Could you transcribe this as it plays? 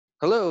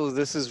Hello,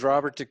 this is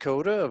Robert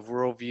Dakota of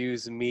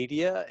Worldviews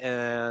Media,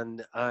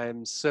 and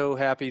I'm so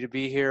happy to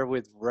be here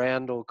with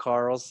Randall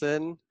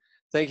Carlson.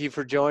 Thank you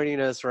for joining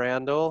us,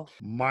 Randall.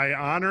 My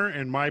honor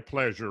and my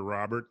pleasure,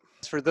 Robert.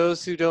 For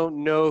those who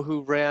don't know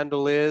who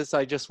Randall is,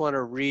 I just want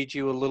to read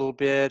you a little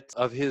bit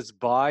of his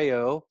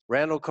bio.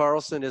 Randall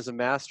Carlson is a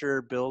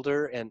master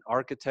builder and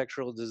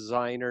architectural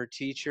designer,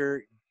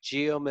 teacher,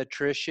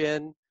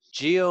 geometrician,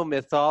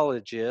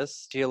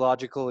 geomythologist,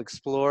 geological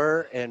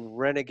explorer, and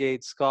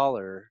renegade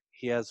scholar.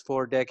 He has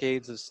 4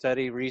 decades of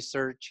study,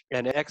 research,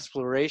 and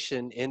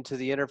exploration into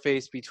the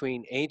interface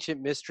between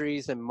ancient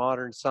mysteries and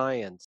modern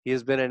science. He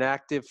has been an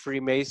active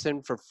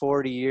Freemason for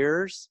 40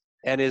 years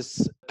and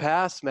is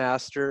past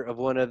master of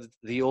one of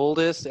the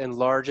oldest and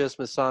largest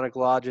Masonic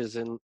lodges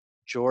in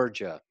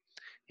Georgia.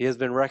 He has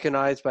been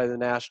recognized by the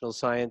National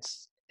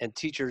Science and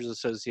Teachers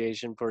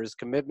Association for his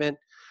commitment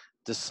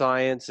to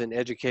science and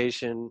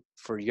education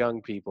for young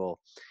people.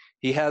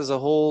 He has a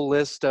whole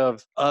list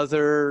of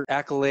other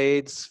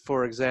accolades.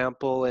 For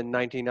example, in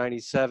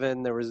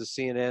 1997, there was a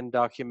CNN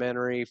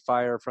documentary,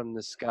 Fire from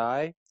the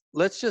Sky.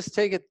 Let's just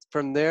take it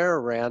from there,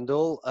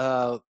 Randall.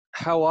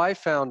 How I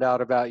found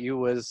out about you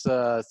was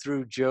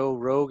through Joe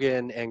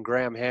Rogan and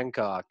Graham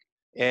Hancock.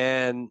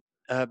 And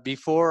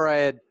before I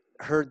had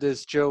heard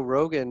this Joe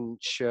Rogan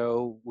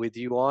show with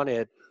you on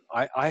it,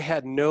 I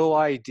had no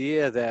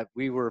idea that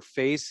we were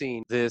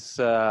facing this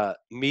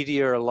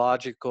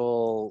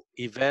meteorological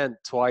event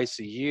twice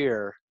a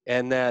year,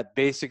 and that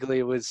basically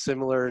it was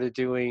similar to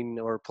doing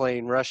or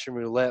playing Russian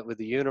roulette with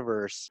the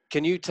universe.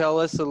 Can you tell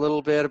us a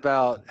little bit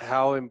about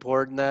how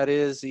important that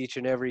is each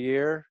and every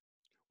year?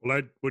 Well,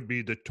 that would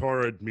be the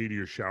torrid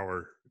meteor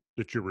shower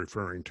that you're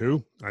referring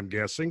to, I'm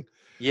guessing,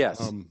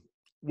 Yes. um,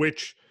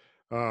 which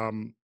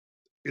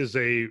is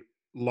a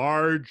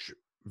large,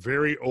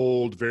 very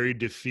old, very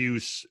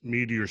diffuse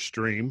meteor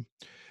stream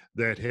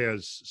that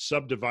has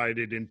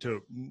subdivided into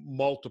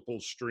multiple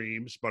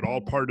streams, but all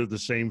part of the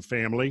same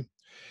family,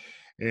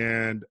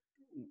 and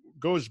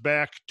goes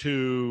back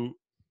to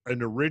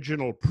an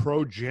original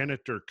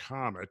progenitor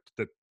comet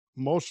that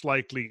most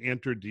likely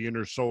entered the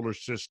inner solar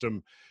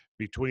system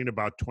between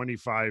about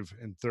 25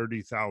 and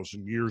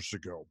 30,000 years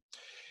ago.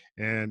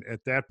 And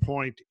at that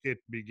point, it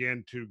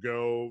began to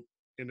go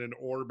in an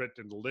orbit,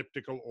 an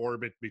elliptical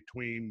orbit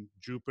between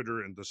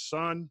Jupiter and the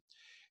sun.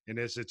 And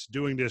as it's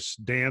doing this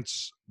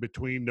dance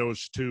between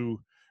those two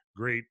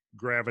great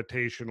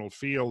gravitational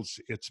fields,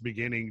 it's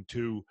beginning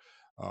to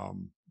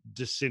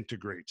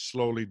disintegrate,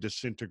 slowly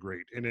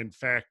disintegrate. And in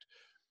fact,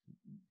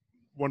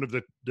 one of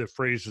the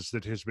phrases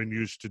that has been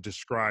used to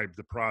describe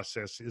the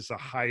process is a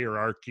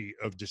hierarchy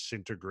of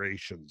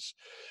disintegrations.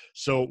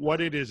 So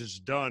what it is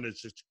done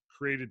is it's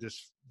created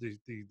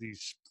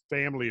these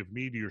family of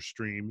meteor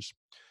streams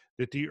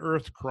that the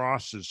Earth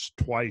crosses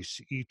twice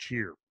each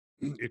year.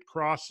 It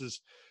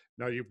crosses.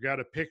 Now you've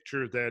got a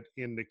picture that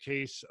in the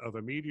case of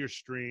a meteor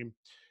stream,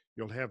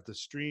 you'll have the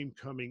stream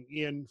coming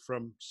in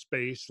from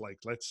space, like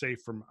let's say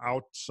from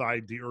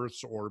outside the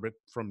Earth's orbit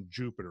from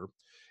Jupiter.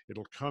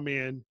 It'll come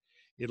in,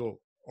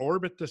 it'll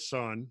orbit the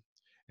sun,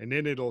 and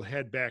then it'll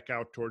head back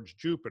out towards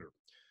Jupiter.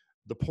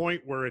 The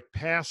point where it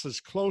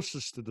passes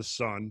closest to the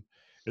sun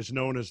is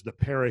known as the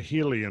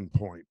perihelion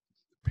point.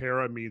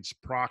 Para means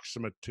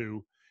proximate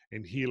to,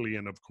 and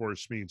helion, of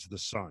course, means the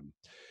sun.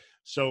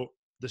 So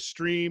the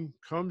stream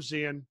comes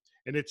in,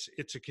 and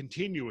it's a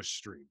continuous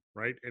stream,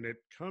 right? And it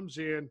comes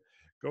in,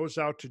 goes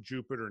out to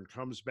Jupiter, and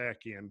comes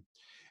back in.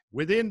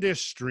 Within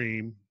this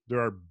stream,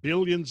 there are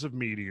billions of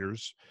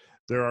meteors.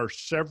 There are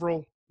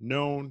several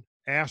known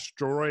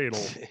asteroidal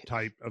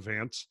type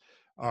events,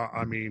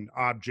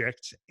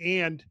 objects,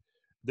 and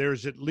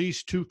there's at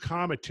least 2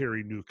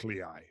 cometary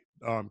nuclei,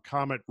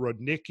 Comet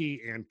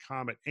Rudnicki and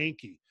Comet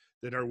Encke,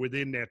 that are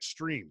within that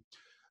stream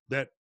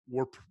that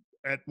were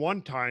at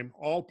one time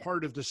all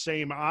part of the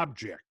same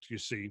object, you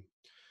see.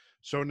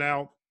 So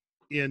now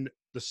in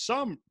the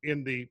summer,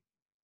 the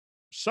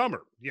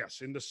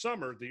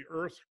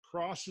Earth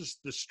crosses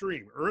the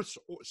stream.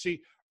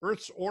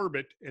 Earth's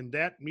orbit and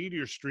that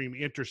meteor stream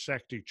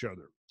intersect each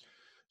other.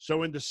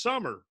 So in the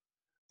summer,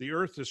 the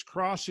Earth is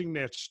crossing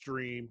that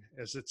stream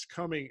as it's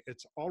coming.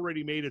 It's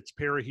already made its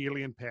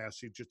perihelion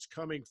passage. It's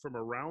coming from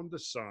around the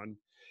sun,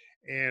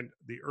 and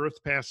the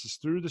Earth passes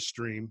through the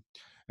stream.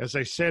 As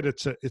I said,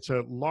 it's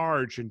a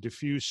large and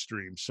diffuse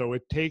stream, so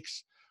it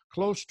takes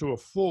close to a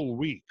full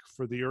week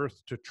for the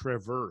Earth to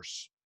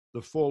traverse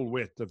the full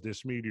width of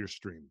this meteor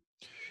stream.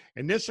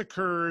 And this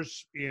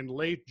occurs in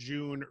late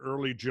June,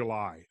 early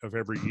July of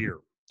every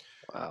year.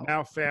 Wow.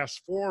 Now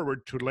fast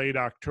forward to late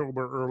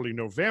October, early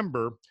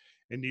November,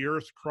 and the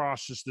Earth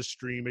crosses the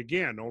stream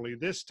again, only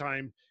this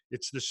time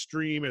it's the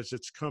stream as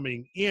it's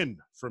coming in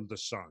from the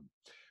sun,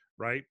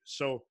 right?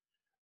 So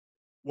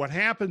what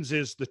happens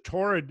is the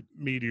torrid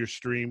meteor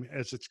stream,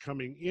 as it's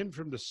coming in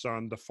from the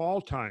sun, the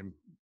fall time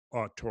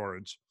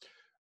torrids,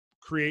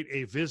 create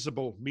a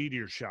visible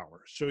meteor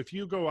shower. So if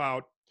you go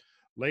out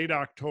late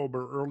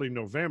October, early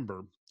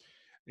November,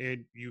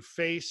 and you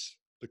face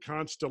the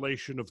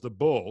constellation of the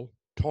Bull,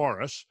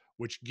 Taurus,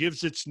 which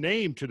gives its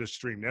name to the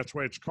stream. That's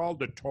why it's called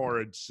the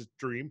torrid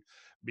stream,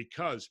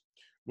 because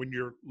when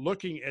you're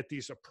looking at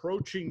these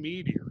approaching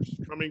meteors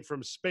coming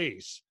from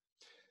space,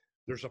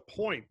 there's a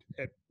point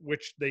at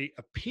which they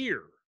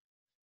appear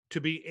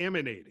to be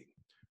emanating,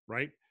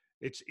 right?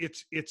 It's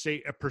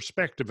a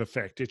perspective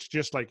effect. It's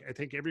just like, I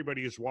think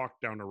everybody has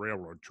walked down a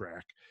railroad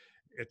track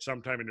at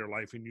some time in their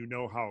life, and you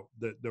know how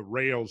the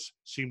rails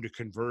seem to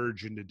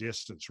converge in the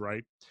distance,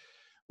 right?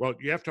 Well,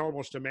 you have to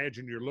almost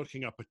imagine you're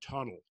looking up a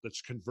tunnel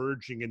that's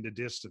converging in the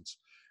distance,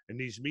 and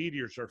these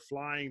meteors are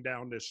flying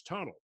down this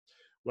tunnel.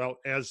 Well,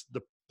 as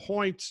the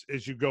points,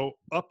 as you go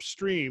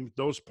upstream,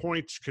 those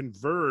points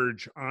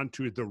converge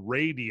onto the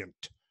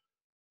radiant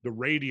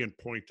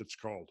point, it's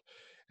called.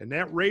 And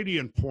that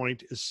radiant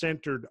point is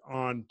centered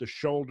on the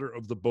shoulder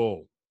of the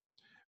bull,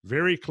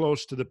 very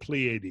close to the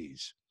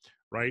Pleiades,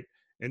 right?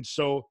 And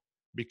so,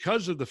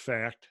 because of the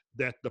fact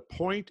that the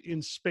point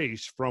in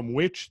space from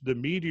which the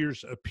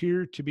meteors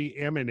appear to be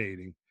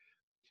emanating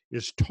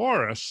is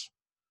Taurus,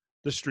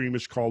 the stream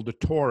is called the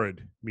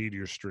torrid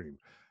meteor stream.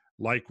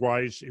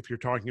 Likewise, if you're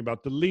talking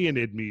about the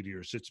Leonid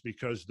meteors, it's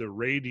because the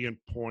radiant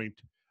point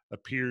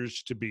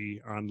appears to be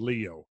on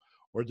Leo,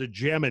 or the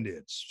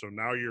Geminids. So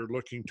now you're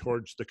looking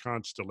towards the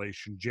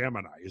constellation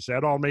Gemini. Is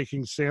that all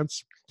making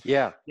sense?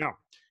 Yeah. Now,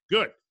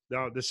 good.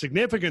 Now, the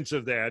significance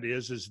of that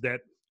is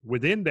that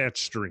within that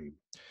stream,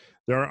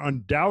 there are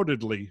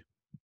undoubtedly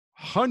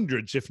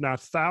hundreds, if not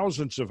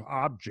thousands, of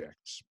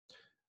objects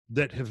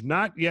that have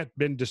not yet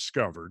been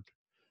discovered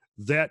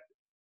that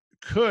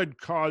could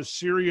cause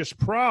serious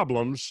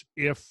problems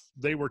if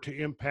they were to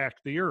impact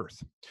the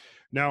Earth.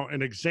 Now,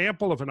 an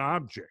example of an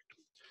object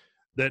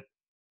that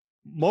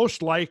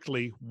most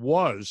likely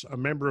was a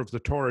member of the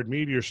torrid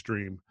meteor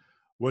stream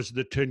was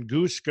the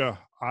Tunguska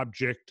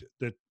object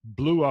that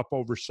blew up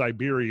over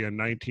Siberia in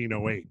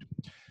 1908.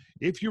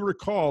 If you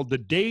recall, the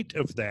date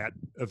of that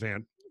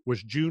event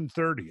was June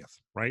 30th,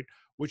 right?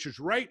 Which is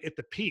right at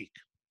the peak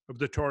of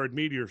the torrid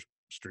meteor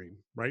stream,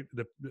 right?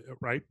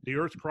 The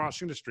Earth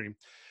crossing the stream.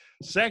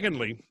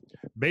 Secondly,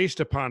 based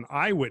upon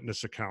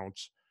eyewitness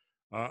accounts,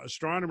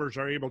 astronomers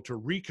are able to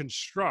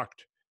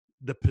reconstruct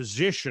the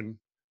position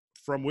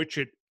from which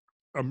it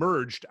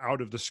emerged out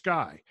of the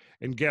sky.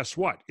 And guess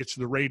what? It's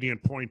the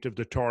radiant point of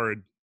the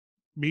torrid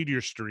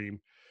meteor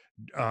stream,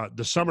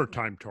 the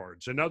summertime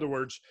torrids. In other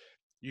words,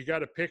 you got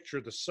to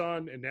picture the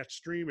sun, and that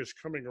stream is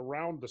coming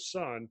around the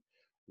sun.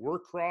 We're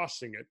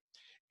crossing it.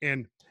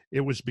 And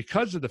it was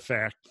because of the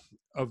fact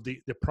of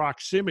the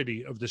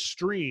proximity of the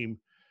stream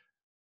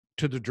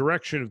to the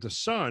direction of the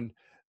sun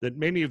that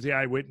many of the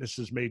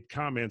eyewitnesses made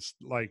comments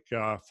like,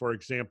 for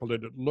example,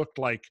 that it looked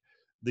like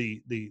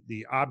the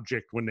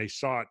object, when they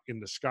saw it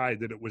in the sky,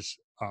 that it was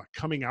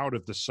coming out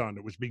of the sun.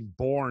 It was being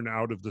born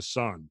out of the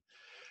sun,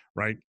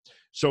 right?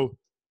 So,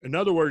 in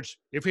other words,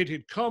 if it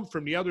had come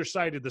from the other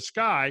side of the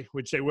sky,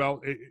 we'd say,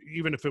 well,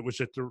 even if it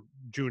was at the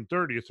June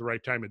 30th, the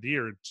right time of the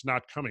year, it's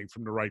not coming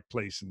from the right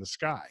place in the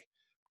sky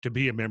to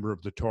be a member of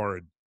the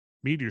torrid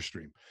meteor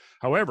stream.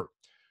 However,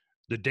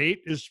 the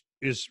date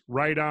is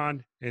right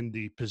on, and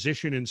the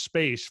position in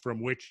space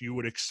from which you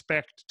would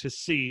expect to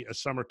see a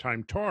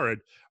summertime torrid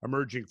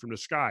emerging from the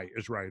sky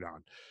is right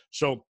on.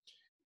 So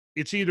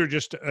it's either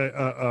just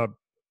a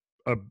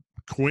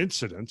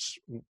coincidence,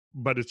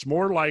 but it's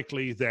more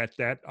likely that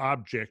that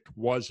object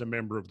was a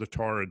member of the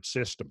torrid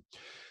system.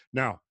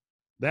 Now,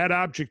 that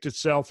object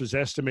itself is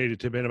estimated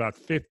to have been about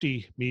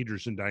 50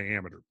 meters in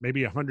diameter,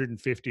 maybe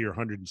 150 or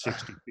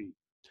 160 feet.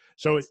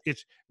 So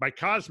it's by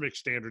cosmic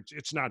standards,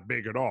 it's not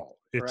big at all.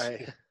 It's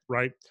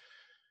right.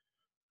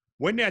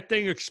 When that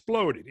thing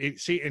exploded,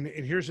 and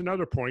here's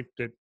another point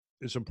that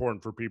is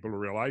important for people to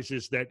realize,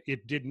 is that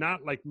it did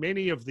not, like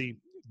many of the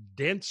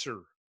denser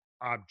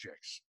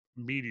objects,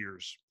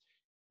 meteors,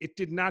 it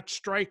did not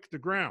strike the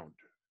ground.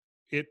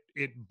 It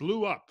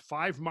blew up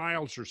 5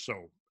 miles or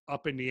so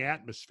up in the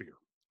atmosphere,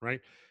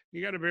 right?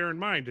 You got to bear in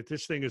mind that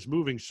this thing is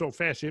moving so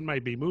fast, it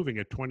might be moving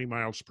at 20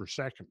 miles per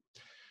second.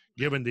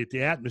 Given that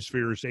the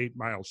atmosphere is 8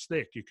 miles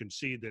thick, you can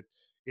see that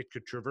it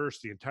could traverse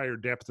the entire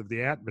depth of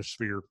the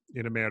atmosphere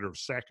in a matter of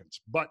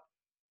seconds,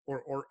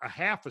 or a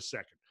half a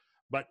second.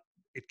 But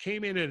it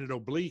came in at an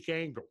oblique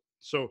angle.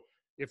 So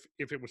if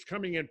it was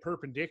coming in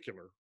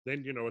perpendicular,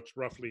 then, it's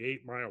roughly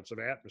 8 miles of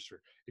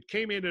atmosphere. It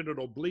came in at an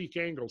oblique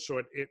angle, so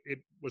it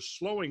was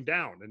slowing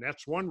down. And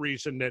that's one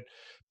reason that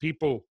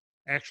people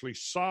actually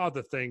saw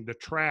the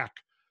track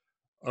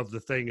of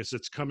the thing as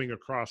it's coming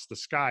across the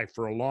sky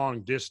for a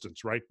long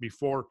distance, right?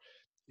 Before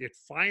it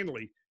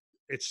finally,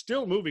 it's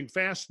still moving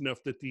fast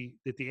enough that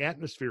the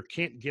atmosphere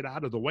can't get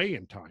out of the way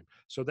in time.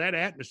 So that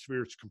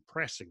atmosphere is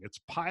compressing, it's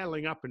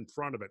piling up in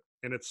front of it.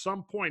 And at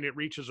some point it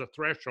reaches a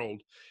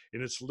threshold,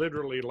 and it's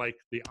literally like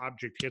the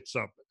object hits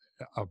up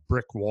a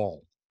brick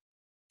wall.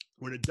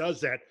 When it does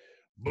that,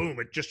 boom,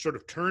 it just sort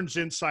of turns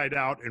inside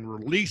out and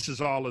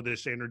releases all of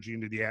this energy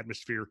into the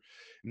atmosphere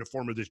in the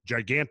form of this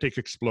gigantic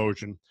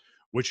explosion,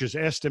 which is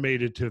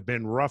estimated to have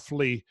been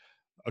roughly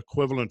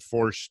equivalent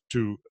force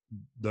to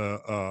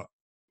a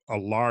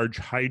large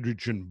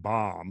hydrogen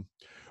bomb,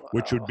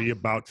 which would Wow. be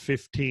about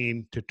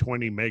 15 to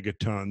 20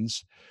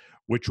 megatons,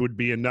 which would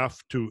be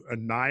enough to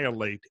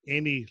annihilate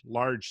any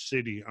large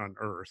city on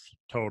Earth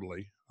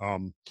totally.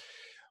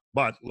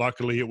 But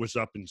luckily, it was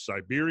up in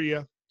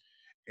Siberia,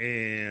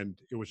 and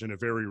it was in a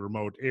very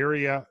remote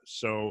area.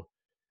 So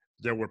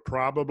there were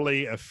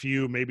probably a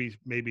few,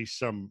 maybe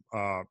some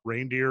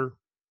reindeer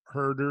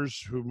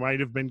herders who might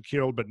have been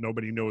killed, but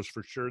nobody knows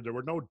for sure. There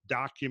were no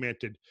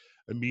documented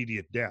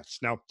immediate deaths.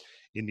 Now,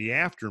 in the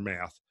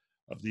aftermath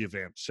of the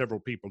event, several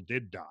people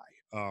did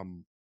die,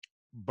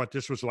 but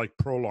this was like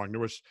prolonged.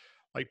 There was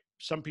like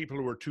some people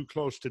who were too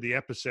close to the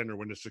epicenter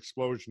when this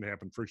explosion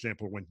happened, for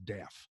example, went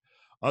deaf.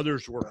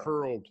 Others were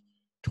hurled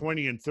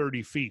 20 and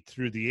 30 feet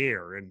through the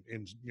air and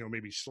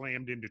maybe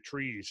slammed into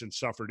trees and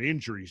suffered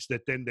injuries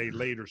that then they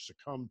later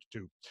succumbed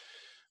to.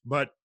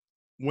 But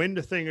when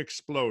the thing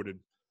exploded,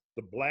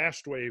 the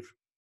blast wave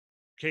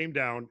came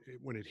down.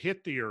 When it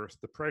hit the Earth,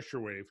 the pressure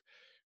wave,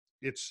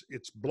 it's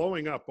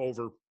blowing up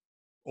over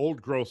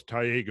old growth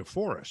taiga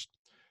forest.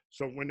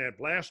 So when that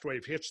blast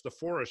wave hits the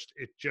forest,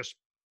 it just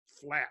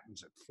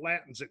flattens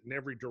it in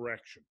every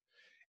direction.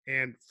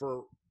 And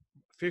for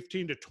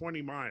 15 to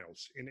 20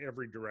 miles in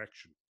every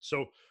direction.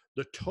 So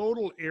the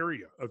total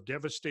area of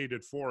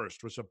devastated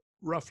forest was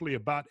roughly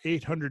about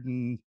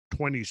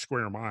 820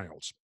 square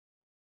miles.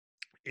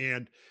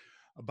 And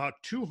about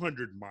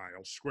 200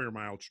 square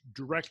miles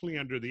directly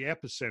under the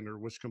epicenter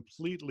was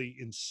completely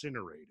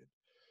incinerated.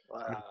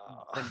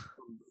 Wow.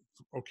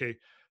 Okay,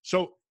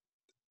 so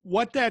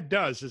what that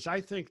does is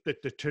I think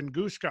that the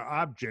Tunguska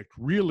object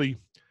really,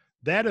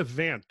 that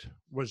event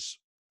was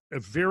a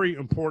very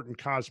important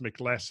cosmic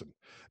lesson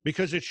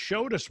because it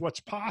showed us what's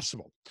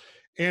possible.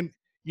 And,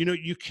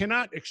 you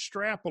cannot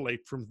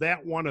extrapolate from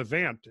that one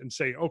event and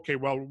say, okay,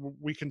 well,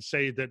 we can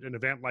say that an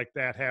event like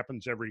that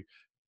happens every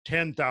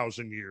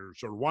 10,000 years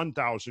or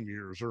 1,000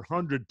 years or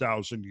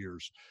 100,000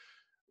 years.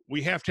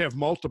 We have to have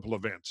multiple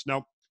events.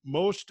 Now,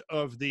 most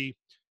of the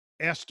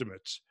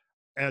estimates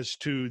as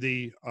to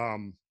the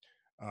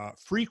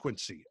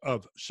frequency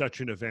of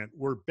such an event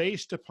were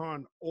based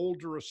upon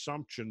older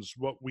assumptions,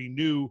 what we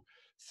knew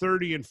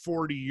 30 and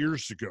 40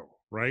 years ago,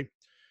 right?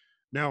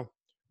 Now,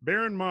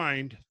 bear in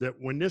mind that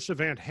when this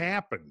event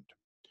happened,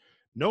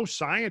 no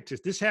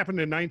scientist, this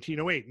happened in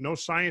 1908, no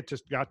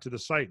scientist got to the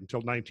site until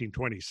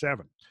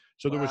 1927.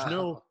 So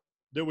Wow.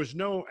 there was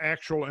no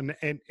actual,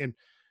 and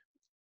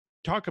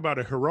talk about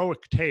a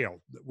heroic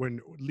tale,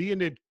 when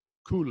Leonid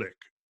Kulik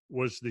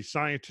was the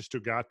scientist who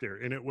got there,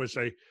 and it was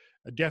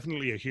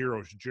definitely a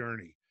hero's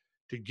journey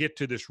to get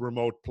to this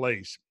remote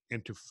place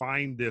and to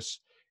find this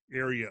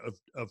area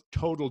of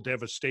total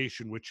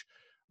devastation, which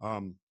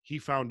he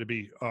found to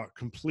be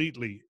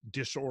completely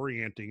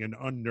disorienting and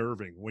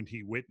unnerving when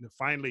he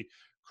finally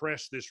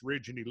crests this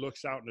ridge and he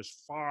looks out, and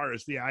as far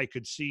as the eye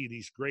could see,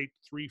 these great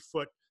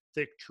 3-foot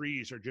thick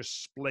trees are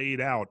just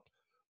splayed out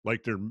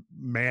like they're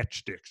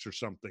matchsticks or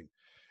something.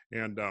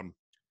 And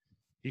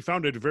he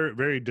found it very,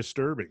 very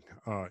disturbing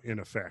in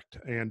effect.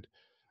 And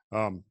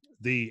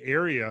the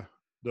area,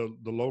 the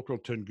local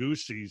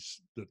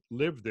Tungusis that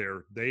lived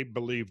there, they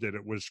believed that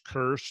it was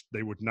cursed.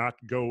 They would not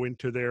go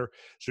into there.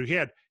 So he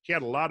had a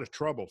lot of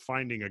trouble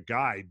finding a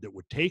guide that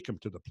would take him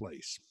to the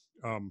place,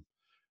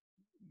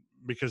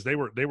 because they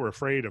were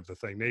afraid of the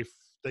thing.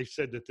 They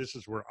said that this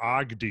is where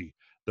Agdi,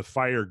 the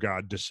fire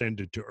god,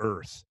 descended to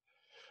Earth.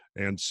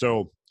 And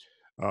so,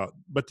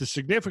 but the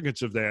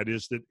significance of that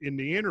is that in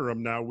the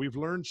interim now, we've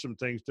learned some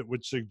things that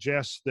would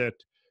suggest that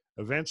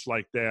events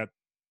like that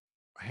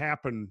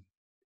happen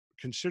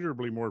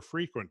considerably more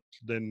frequent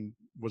than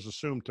was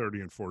assumed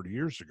 30 and 40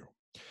 years ago.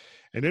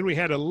 And then we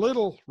had a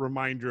little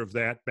reminder of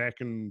that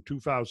back in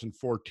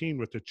 2014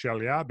 with the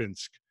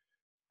Chelyabinsk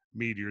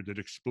meteor that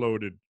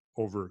exploded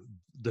over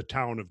the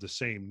town of the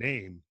same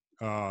name.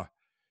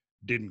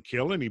 Didn't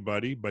kill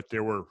anybody, but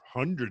there were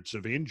hundreds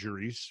of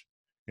injuries,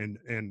 and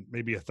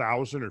maybe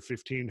 1,000 or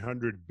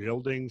 1,500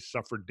 buildings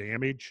suffered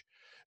damage.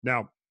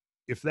 Now,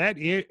 if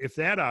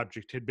that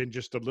object had been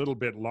just a little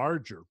bit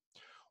larger,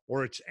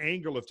 or its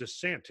angle of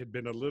descent had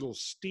been a little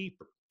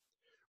steeper,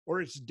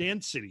 or its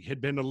density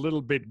had been a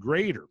little bit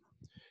greater,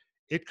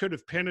 it could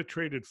have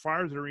penetrated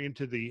farther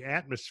into the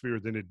atmosphere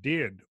than it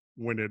did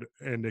when it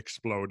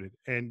exploded,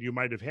 and you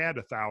might have had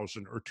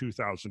 1,000 or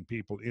 2,000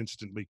 people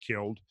instantly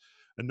killed,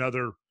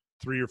 another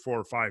 3 or 4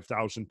 or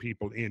 5,000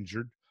 people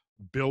injured,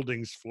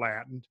 buildings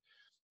flattened,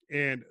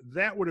 and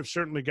that would have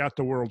certainly got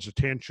the world's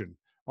attention.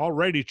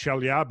 Already,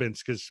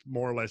 Chelyabinsk has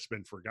more or less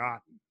been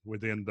forgotten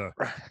within the,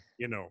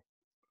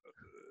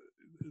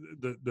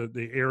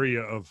 the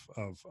area of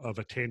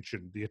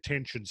attention, the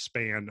attention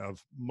span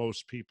of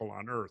most people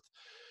on Earth.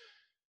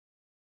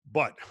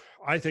 But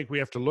I think we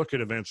have to look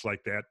at events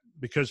like that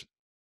because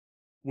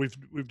we've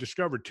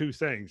discovered two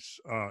things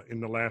in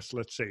the last,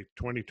 let's say,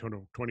 20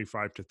 to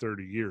 25 to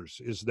 30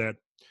 years, is that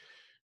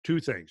two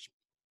things.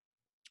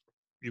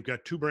 You've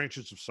got two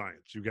branches of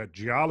science. You've got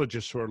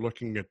geologists who are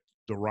looking at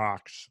the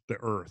rocks, the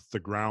earth, the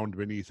ground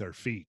beneath our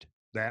feet,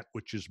 that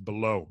which is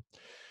below.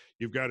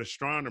 You've got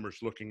astronomers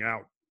looking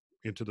out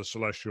into the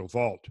celestial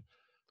vault.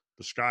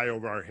 the sky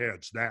over our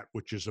heads, that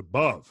which is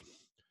above.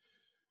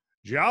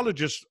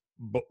 Geologists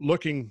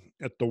looking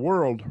at the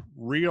world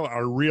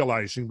are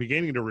realizing,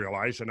 beginning to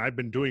realize, and I've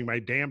been doing my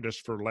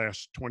damnedest for the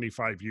last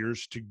 25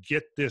 years to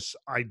get this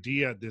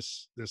idea,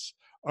 this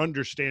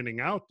understanding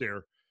out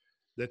there,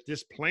 that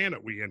this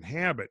planet we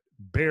inhabit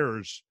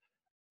bears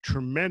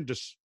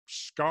tremendous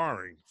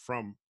scarring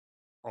from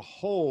a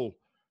whole,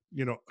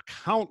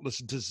 countless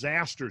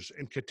disasters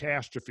and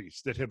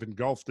catastrophes that have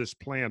engulfed this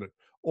planet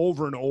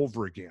over and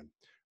over again,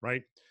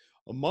 right?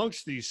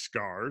 Amongst these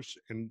scars,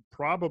 and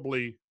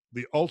probably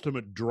the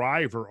ultimate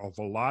driver of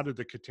a lot of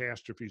the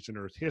catastrophes in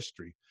Earth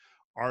history,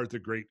 are the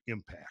great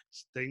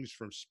impacts, things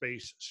from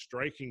space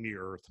striking the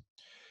Earth,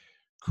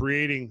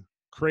 creating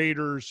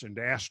craters and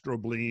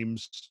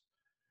astrobleams,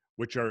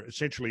 which are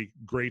essentially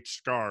great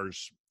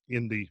scars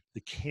in the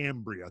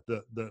Cambria,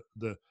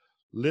 the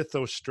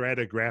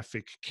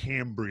lithostratigraphic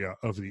Cambria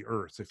of the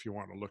Earth, if you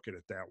want to look at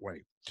it that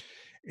way.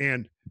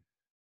 And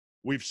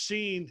we've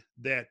seen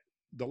that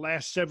the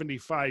last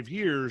 75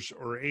 years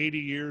or 80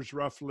 years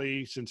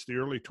roughly since the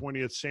early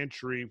 20th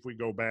century, if we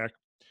go back,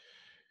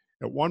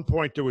 at one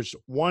point there was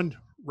one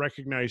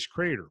recognized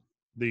crater,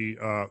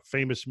 the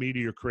famous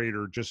meteor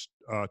crater just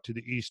to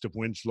the east of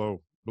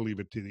Winslow, believe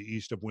it, to the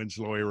east of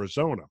Winslow,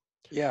 Arizona.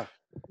 Yeah.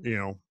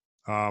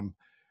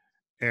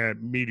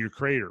 And meteor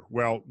crater.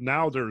 Well,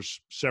 now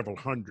there's several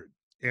hundred.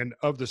 And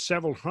of the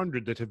several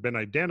hundred that have been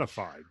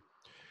identified,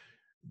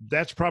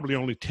 that's probably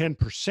only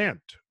 10%.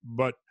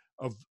 But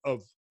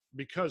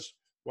because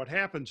what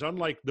happens,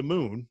 unlike the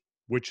moon,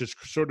 which is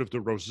sort of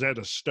the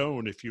Rosetta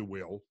Stone, if you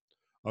will,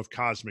 of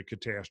cosmic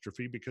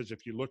catastrophe, because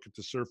if you look at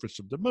the surface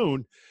of the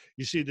moon,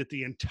 you see that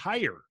the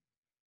entire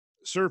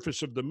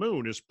surface of the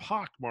moon is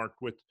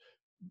pockmarked with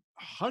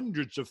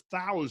hundreds of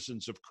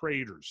thousands of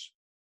craters.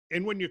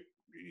 And when you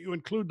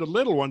include the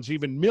little ones,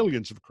 even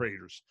millions of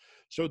craters.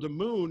 So the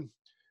moon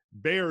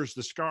bears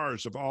the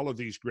scars of all of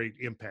these great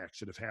impacts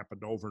that have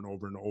happened over and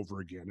over and over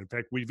again. In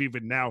fact, we've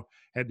even now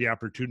had the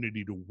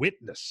opportunity to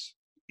witness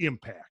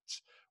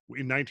impacts.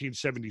 In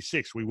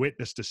 1976, we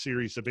witnessed a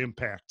series of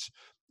impacts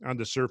on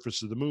the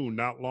surface of the moon,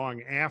 not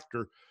long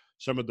after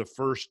some of the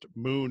first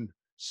moon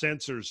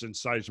sensors and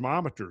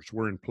seismometers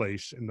were in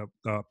place in the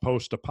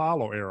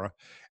post-Apollo era.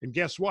 And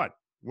guess what?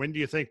 When do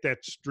you think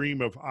that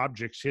stream of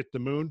objects hit the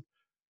moon?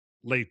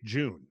 Late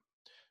June.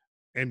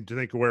 And to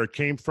think of where it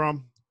came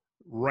from,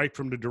 right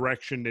from the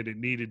direction that it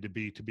needed to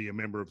be a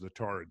member of the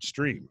torrid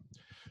stream.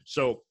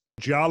 So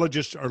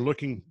geologists are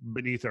looking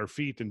beneath our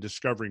feet and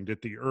discovering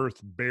that the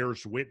Earth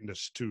bears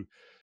witness to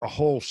a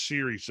whole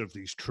series of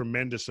these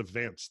tremendous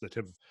events that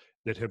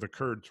have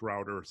occurred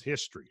throughout Earth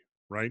history,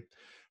 right?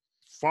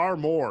 Far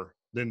more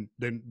than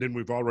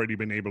we've already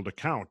been able to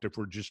count if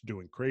we're just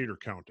doing crater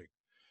counting.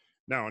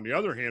 Now, on the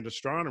other hand,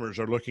 astronomers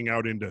are looking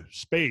out into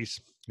space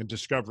and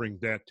discovering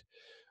that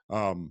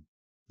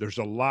there's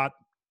a lot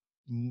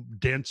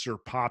denser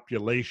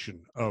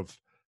population of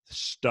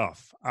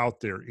stuff out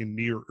there in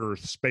near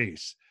Earth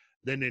space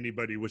than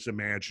anybody was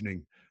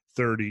imagining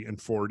 30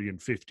 and 40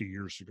 and 50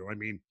 years ago. I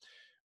mean,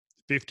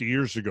 50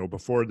 years ago,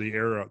 before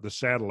the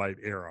satellite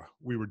era,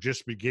 we were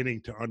just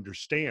beginning to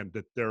understand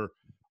that there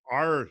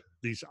are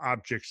these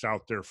objects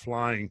out there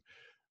flying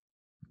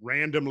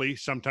randomly,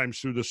 sometimes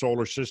through the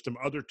solar system,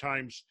 other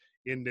times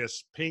in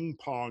this ping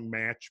pong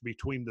match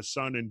between the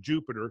sun and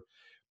Jupiter.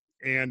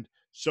 And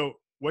so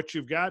what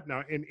you've got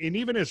now, and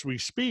even as we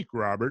speak,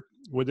 Robert,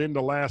 within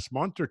the last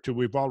month or two,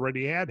 we've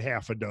already had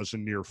half a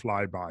dozen near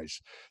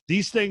flybys.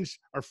 These things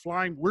are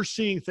flying. We're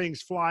seeing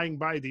things flying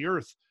by the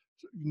Earth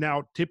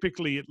now,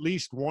 typically at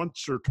least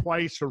once or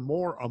twice or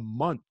more a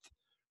month,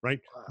 right?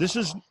 Wow. This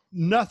is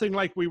nothing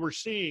like we were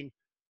seeing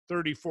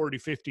 30, 40,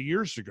 50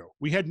 years ago.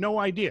 We had no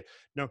idea.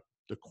 Now,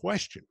 the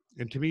question,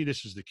 and to me,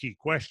 this is the key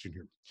question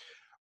here.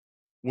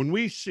 When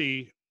we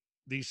see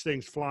these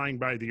things flying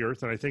by the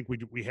Earth, and I think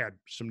we had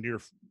some near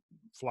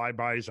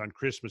flybys on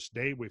Christmas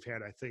Day. We've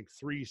had, I think,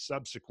 3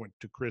 subsequent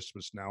to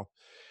Christmas now.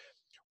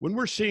 When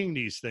we're seeing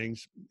these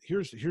things,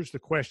 here's the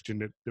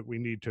question that we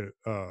need to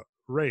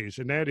raise,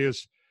 and that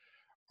is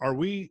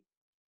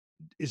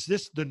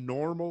this the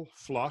normal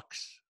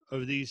flux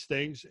of these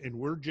things, and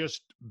we're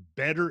just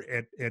better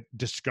at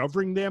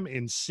discovering them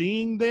and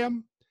seeing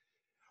them?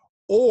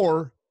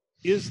 Or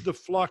is the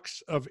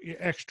flux of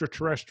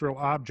extraterrestrial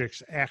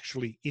objects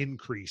actually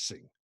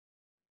increasing?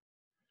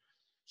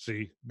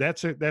 See,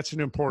 that's an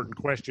important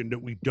question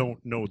that we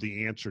don't know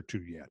the answer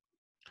to yet.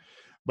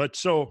 But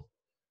so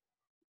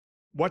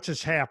what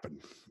has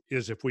happened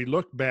is, if we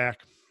look back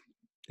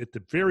at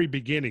the very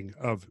beginning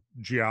of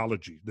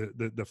geology,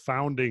 the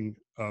founding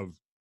of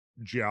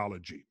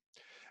geology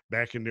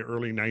back in the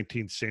early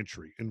 19th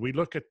century, and we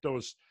look at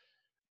those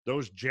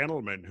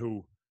gentlemen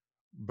who,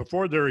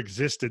 before there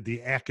existed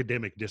the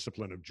academic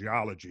discipline of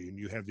geology, and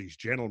you have these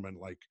gentlemen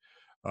like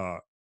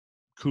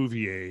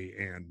Cuvier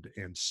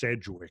and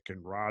Sedgwick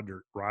and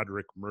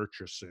Roderick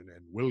Murchison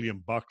and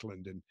William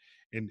Buckland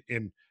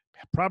and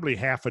probably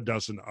half a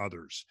dozen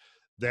others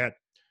that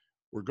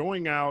were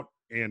going out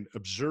and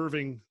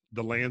observing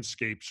the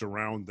landscapes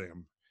around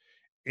them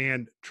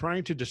and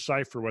trying to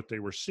decipher what they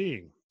were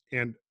seeing.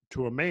 And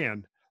to a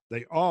man,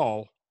 they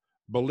all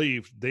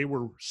believed they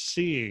were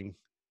seeing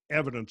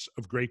evidence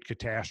of great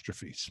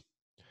catastrophes,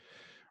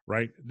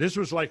 right? This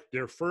was like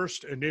their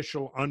first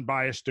initial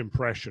unbiased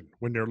impression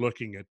when they're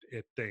looking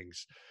at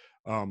things.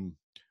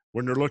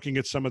 When they're looking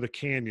at some of the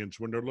canyons,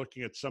 when they're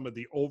looking at some of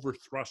the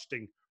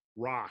overthrusting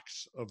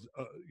rocks of,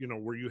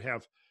 where you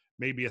have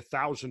maybe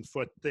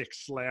 1,000-foot thick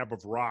slab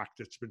of rock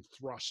that's been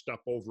thrust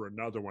up over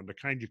another one, the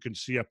kind you can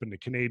see up in the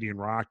Canadian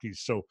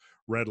Rockies so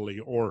readily,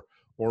 or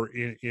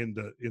in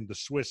the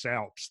Swiss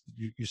Alps,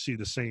 you see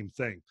the same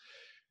thing.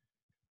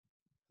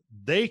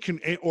 They can,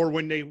 or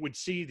when they would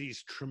see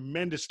these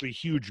tremendously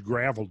huge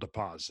gravel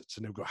deposits,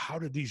 and they go, how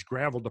did these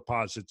gravel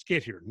deposits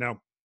get here?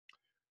 Now,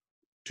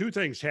 two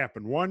things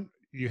happened. One,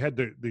 you had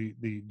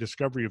the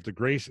discovery of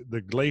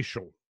the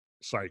glacial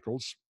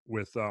cycles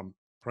with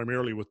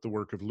primarily with the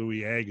work of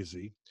Louis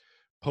Agassiz.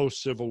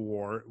 Post-Civil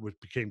War, which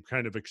became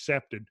kind of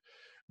accepted,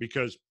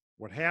 because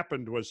what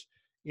happened was,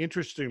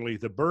 interestingly,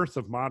 the birth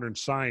of modern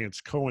science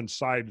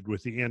coincided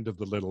with the end of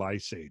the Little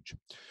Ice Age.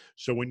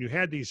 So when you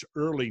had these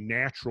early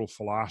natural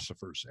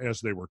philosophers, as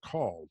they were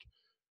called,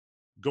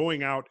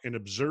 going out and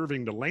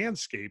observing the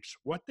landscapes,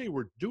 what they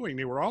were doing,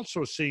 they were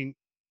also seeing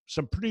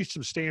some pretty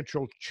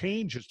substantial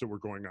changes that were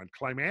going on,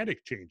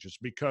 climatic changes,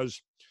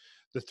 because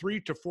the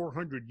 300 to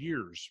 400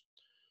 years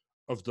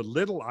of the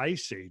Little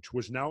Ice Age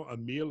was now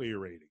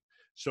ameliorating.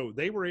 So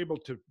they were able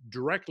to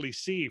directly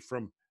see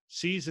from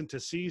season to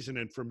season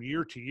and from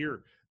year to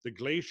year the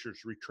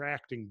glaciers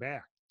retracting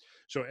back.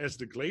 So as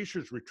the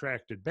glaciers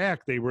retracted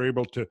back, they were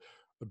able to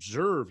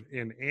observe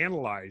and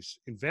analyze,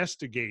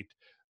 investigate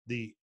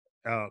the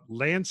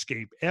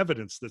landscape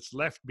evidence that's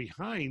left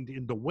behind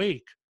in the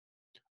wake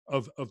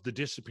of the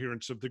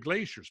disappearance of the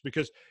glaciers.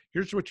 Because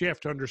here's what you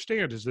have to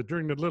understand is that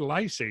during the Little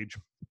Ice Age,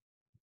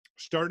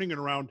 starting in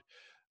around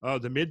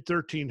the mid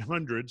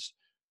 1300s,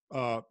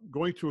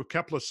 going through a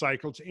couple of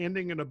cycles,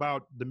 ending in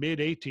about the mid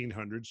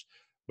 1800s.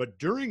 But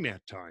during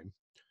that time,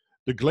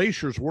 the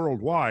glaciers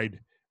worldwide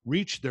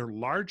reached their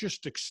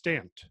largest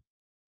extent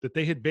that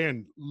they had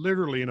been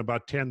literally in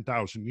about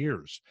 10,000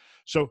 years.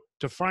 So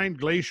to find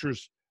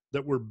glaciers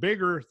that were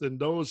bigger than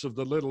those of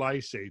the Little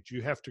Ice Age,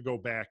 you have to go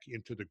back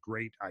into the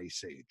Great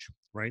Ice Age,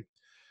 right?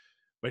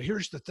 But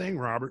here's the thing,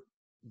 Robert.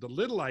 The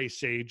Little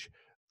Ice Age,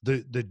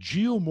 the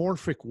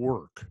geomorphic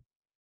work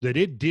that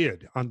it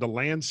did on the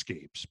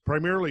landscapes,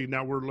 primarily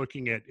now we're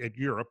looking at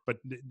Europe, but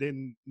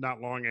then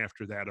not long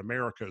after that,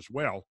 America as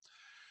well.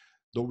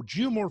 The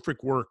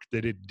geomorphic work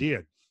that it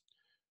did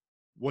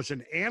was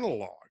an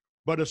analog,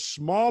 but a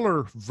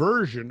smaller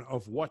version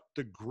of what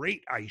the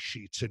great ice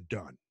sheets had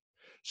done.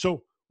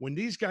 So when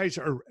these guys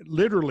are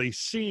literally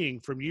seeing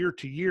from year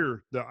to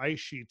year the ice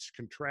sheets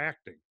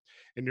contracting,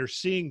 and they're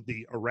seeing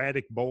the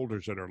erratic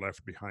boulders that are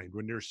left behind,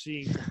 when they're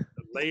seeing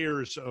the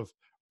layers of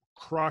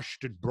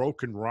crushed and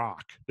broken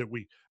rock that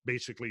we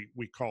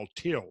call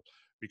till,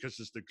 because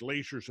as the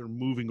glaciers are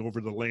moving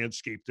over the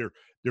landscape,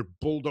 they're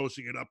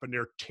bulldozing it up and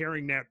they're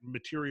tearing that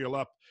material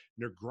up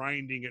and they're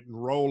grinding it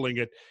and rolling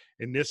it,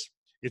 and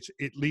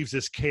it leaves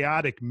this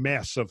chaotic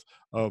mess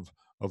of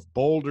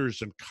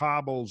boulders and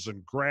cobbles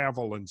and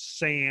gravel and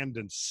sand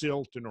and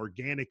silt and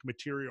organic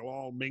material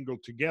all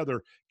mingled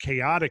together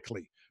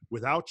chaotically,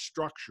 without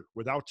structure,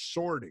 without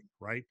sorting,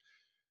 right?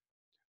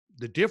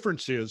 The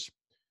difference is,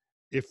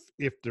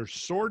 if there's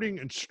sorting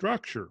and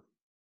structure,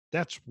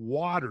 that's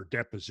water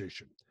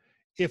deposition.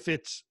 If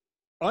it's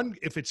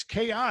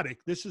chaotic,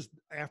 this is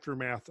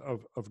aftermath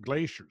of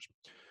glaciers.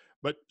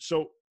 But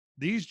so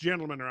these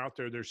gentlemen are out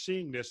there, they're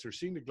seeing this, they're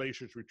seeing the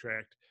glaciers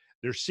retract,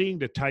 they're seeing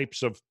the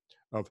types of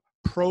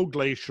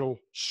proglacial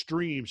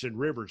streams and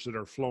rivers that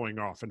are flowing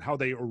off and how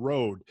they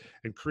erode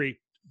and create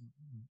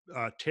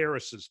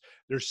terraces.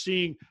 They're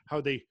seeing how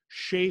they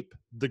shape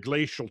the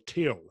glacial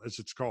till, as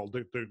it's called,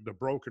 the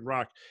broken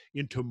rock,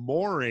 into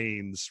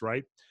moraines,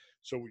 right?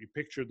 So you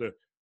picture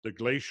the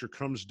glacier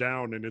comes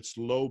down and it's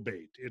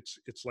lobate. It's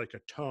like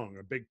a tongue,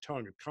 a big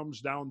tongue. It comes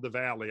down the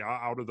valley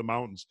out of the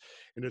mountains,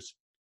 and it's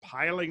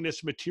piling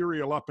this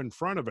material up in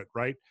front of it,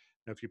 right?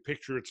 Now, if you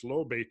picture it's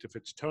lobate, if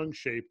it's tongue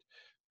shaped,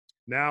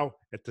 now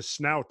at the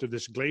snout of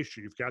this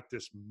glacier, you've got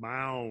this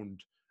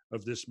mound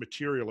of this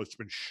material that's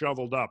been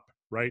shoveled up,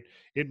 right?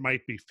 It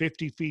might be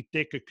 50 feet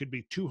thick. It could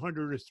be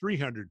 200 or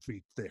 300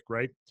 feet thick,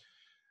 right?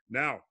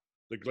 Now,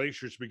 the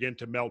glaciers begin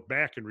to melt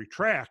back and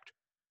retract.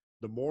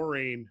 The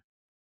moraine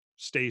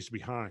stays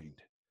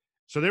behind.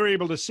 So they're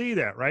able to see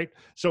that, right?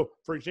 So,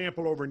 for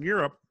example, over in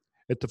Europe,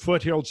 at the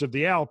foothills of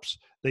the Alps,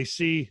 they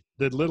see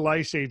the Little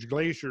Ice Age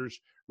glaciers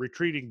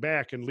retreating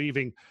back and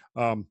leaving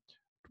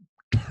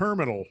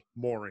terminal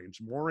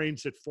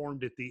moraines that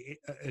formed at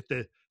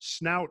the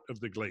snout of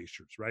the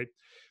glaciers, right?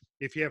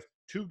 If you have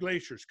two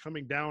glaciers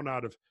coming down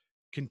out of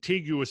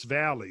contiguous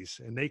valleys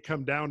and they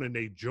come down and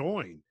they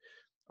join,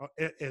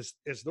 as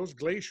those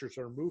glaciers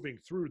are moving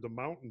through the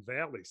mountain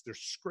valleys, they're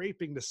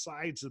scraping the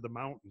sides of the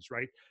mountains,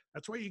 right?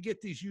 That's why you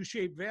get these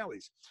U-shaped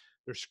valleys.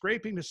 They're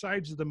scraping the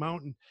sides of the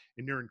mountain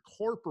and they're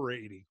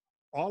incorporating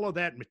all of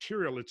that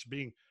material that's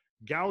being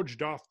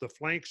gouged off the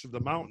flanks of the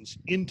mountains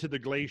into the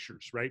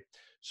glaciers, right?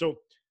 So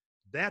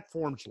that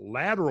forms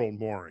lateral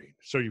moraine.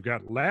 So you've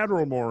got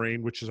lateral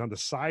moraine, which is on the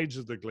sides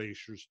of the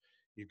glaciers.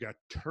 You've got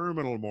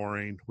terminal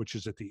moraine, which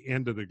is at the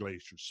end of the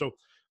glaciers. So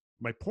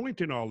my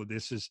point in all of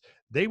this is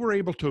they were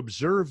able to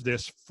observe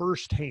this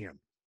firsthand.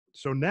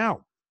 So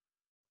now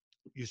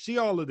you see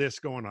all of this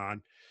going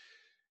on.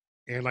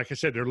 And like I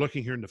said, they're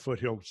looking here in the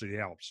foothills of the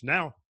Alps.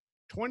 Now,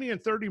 20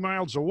 and 30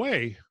 miles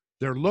away,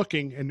 they're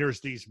looking, and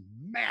there's these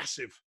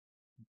massive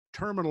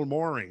terminal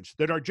moraines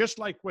that are just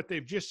like what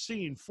they've just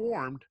seen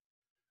formed,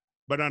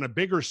 but on a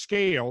bigger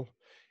scale.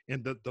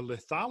 And the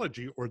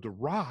lithology, or the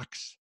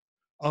rocks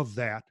of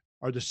that,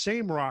 are the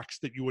same rocks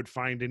that you would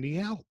find in the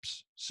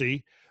Alps,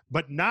 see?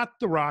 But not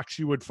the rocks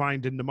you would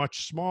find in the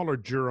much smaller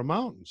Jura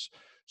Mountains.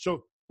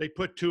 So they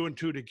put two and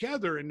two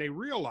together, and they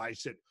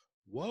realized that,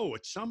 whoa,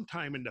 at some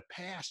time in the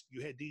past,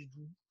 you had these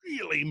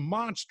really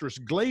monstrous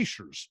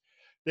glaciers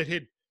that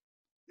had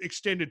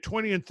extended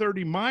 20 and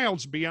 30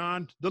 miles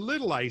beyond the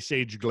Little Ice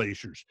Age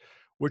glaciers,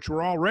 which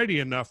were already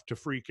enough to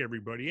freak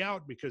everybody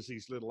out, because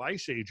these Little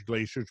Ice Age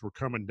glaciers were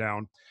coming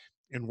down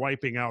and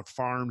wiping out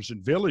farms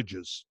and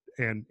villages.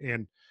 And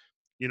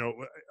you know,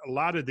 a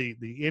lot of the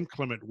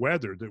inclement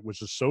weather that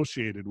was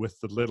associated with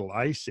the Little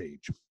Ice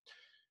Age,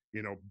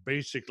 you know,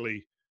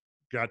 basically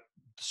got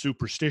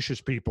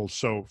superstitious people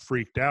so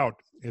freaked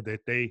out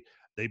that they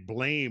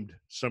blamed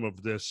some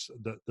of this,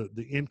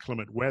 the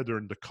inclement weather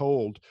and the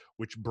cold,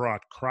 which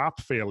brought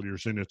crop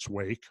failures in its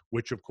wake,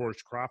 which of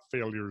course crop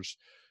failures,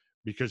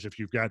 because if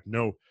you've got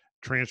no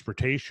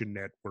transportation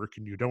network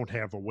and you don't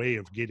have a way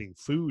of getting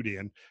food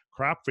in,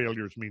 crop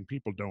failures mean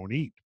people don't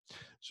eat.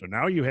 So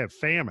now you have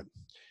famine.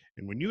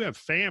 And when you have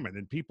famine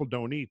and people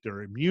don't eat,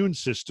 their immune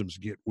systems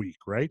get weak,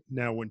 right?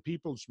 Now, when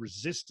people's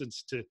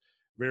resistance to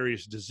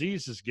various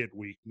diseases get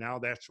weak, now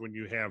that's when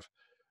you have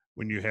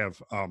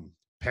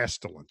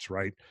pestilence,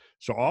 right?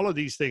 So all of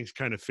these things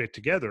kind of fit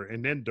together.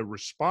 And then the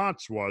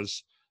response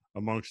was,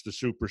 amongst the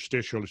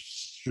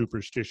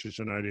superstitious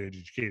and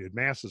uneducated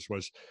masses,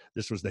 was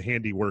this was the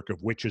handiwork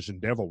of witches and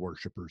devil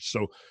worshippers.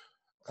 So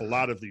a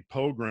lot of the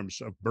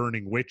pogroms of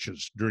burning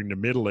witches during the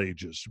Middle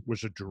Ages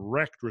was a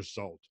direct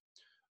result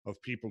of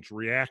people's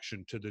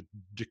reaction to the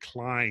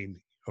decline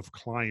of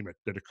climate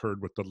that occurred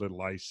with the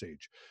Little Ice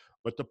Age.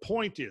 But the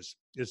point is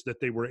that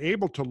they were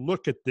able to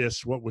look at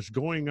this, what was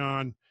going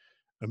on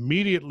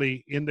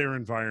immediately in their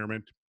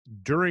environment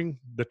during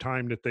the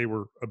time that they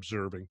were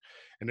observing,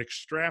 and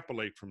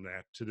extrapolate from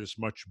that to this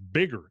much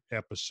bigger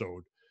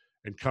episode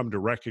and come to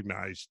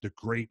recognize the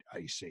Great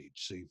Ice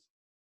Age. See,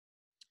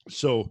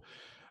 so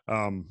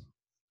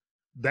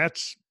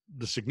that's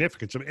the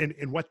significance of it.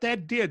 And what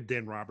that did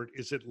then, Robert,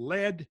 is it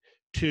led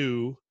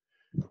to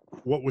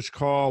what was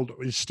called,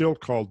 is still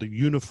called, the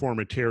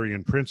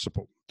uniformitarian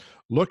principle.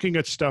 Looking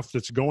at stuff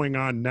that's going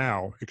on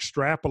now,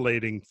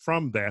 extrapolating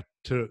from that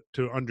to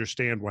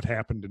understand what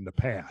happened in the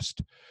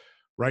past,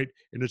 right?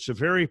 And it's a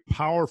very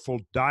powerful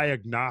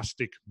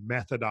diagnostic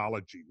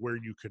methodology where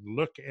you can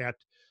look at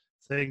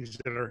things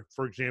that are,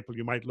 for example,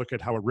 you might look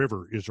at how a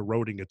river is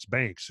eroding its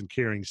banks and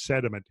carrying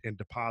sediment and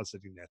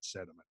depositing that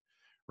sediment,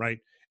 right?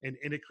 And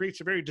it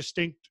creates a very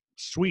distinct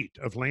suite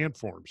of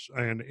landforms.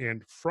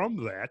 And from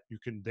that, you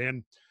can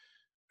then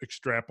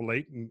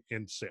extrapolate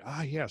and say,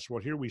 yes, well,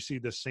 here we see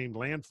this same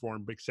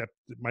landform, except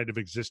it might have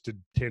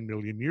existed 10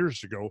 million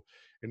years ago,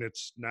 and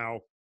it's now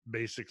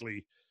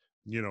basically,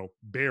 you know,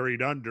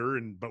 buried under,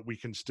 but we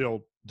can still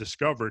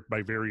discover it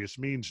by various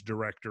means,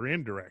 direct or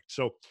indirect.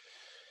 So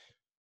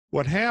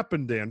what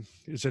happened then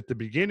is, at the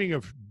beginning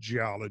of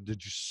geology, the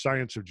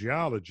science of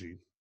geology,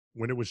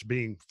 when it was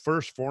being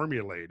first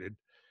formulated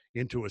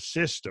into a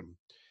system,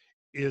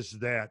 is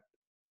that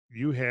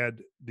you had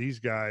these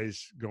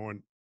guys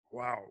going,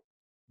 wow,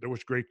 there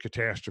was great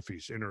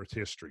catastrophes in Earth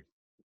history.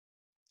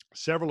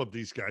 Several of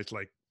these guys,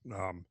 like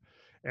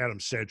Adam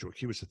Sedgwick,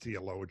 he was a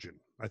theologian.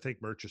 I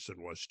think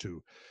Murchison was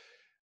too.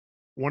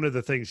 One of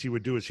the things he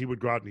would do is he would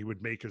go out and he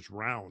would make his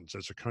rounds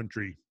as a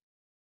country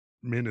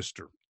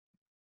minister.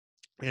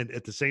 And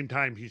at the same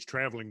time he's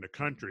traveling the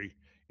country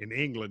in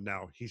England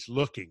now, he's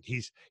looking.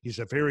 He's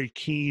a very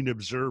keen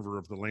observer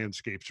of the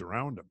landscapes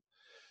around him.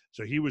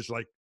 So he was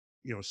like,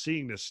 you know,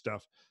 seeing this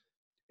stuff.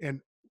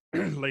 And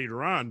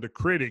later on, the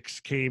critics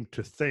came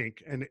to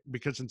think, and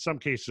because in some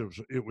cases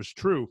it was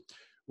true,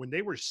 when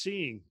they were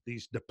seeing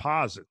these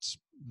deposits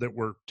that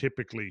were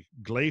typically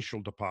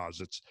glacial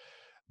deposits,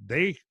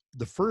 the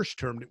first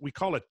term, we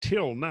call it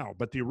till now,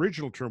 but the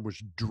original term was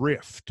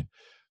drift,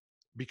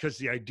 because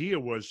the idea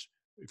was,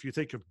 if you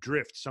think of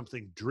drift,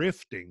 something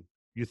drifting,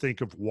 you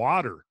think of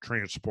water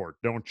transport,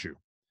 don't you?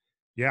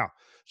 Yeah.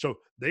 So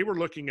they were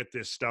looking at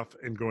this stuff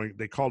and going,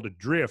 they called it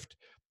drift,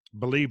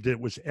 believed it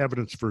was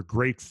evidence for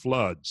great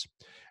floods.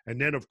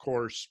 And then, of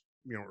course,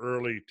 you know,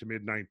 early to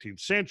mid 19th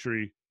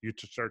century, you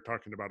start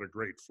talking about a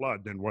great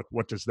flood. Then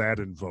what does that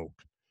invoke?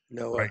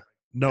 Noah. Right?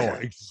 Noah,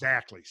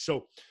 exactly.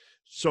 So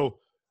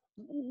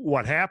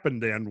what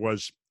happened then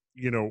was,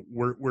 you know,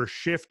 we're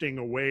shifting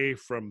away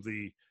from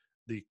the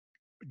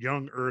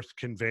young Earth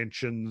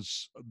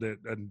conventions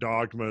and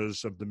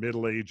dogmas of the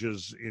Middle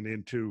Ages and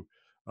into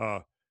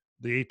the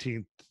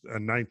 18th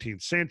and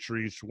 19th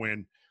centuries,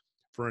 when,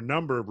 for a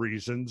number of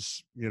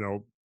reasons,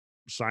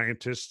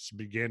 scientists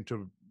began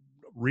to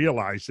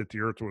realize that the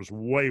Earth was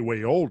way,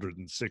 way older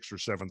than 6,000 or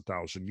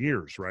 7,000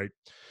 years, right?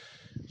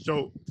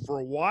 So for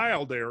a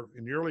while there,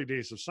 in the early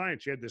days of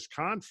science, you had this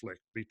conflict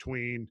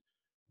between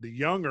the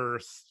young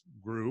Earth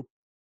group,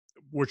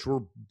 which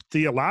were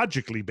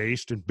theologically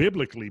based and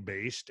biblically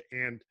based,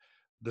 and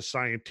the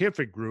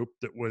scientific group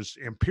that was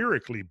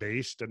empirically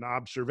based and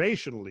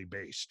observationally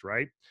based,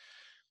 right?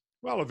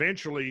 Well,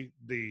 eventually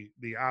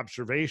the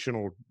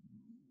observational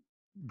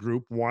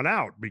group won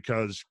out,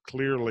 because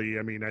clearly,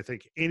 I mean, I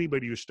think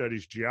anybody who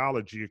studies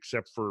geology,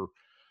 except for,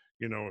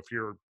 if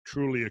you're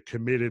truly a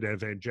committed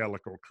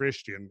evangelical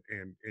Christian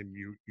and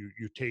you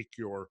take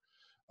your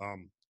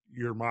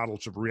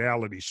models of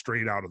reality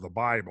straight out of the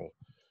Bible,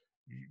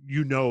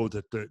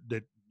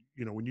 that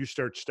when you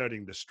start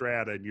studying the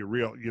strata and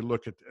you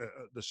look at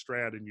the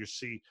strata and you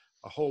see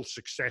a whole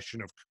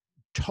succession of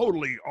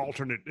totally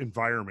alternate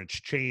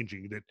environments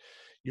changing, that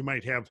you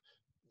might have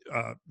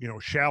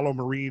shallow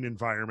marine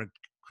environment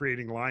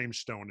creating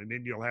limestone, and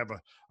then you'll have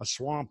a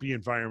swampy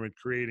environment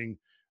creating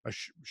a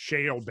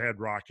shale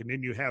bedrock, and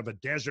then you have a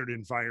desert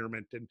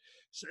environment, and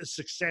a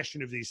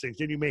succession of these things.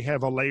 Then you may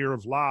have a layer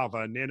of lava,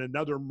 and then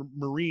another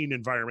marine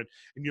environment.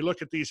 And you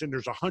look at these, and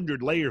there's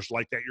 100 layers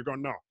like that. You're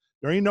going, no,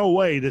 there ain't no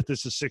way that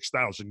this is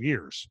 6,000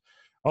 years.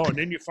 Oh, and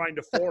then you find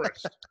a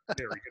forest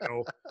there,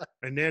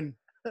 and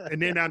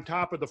then on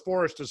top of the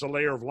forest is a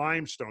layer of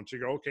limestone. So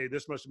you go, okay,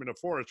 this must have been a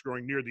forest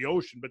growing near the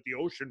ocean, but the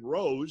ocean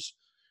rose,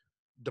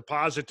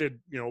 deposited,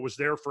 was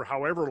there for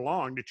however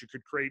long that you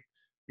could create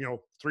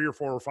 300 or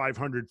 400 or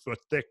 500 foot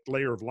thick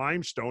layer of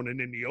limestone, and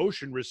then the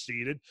ocean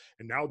receded,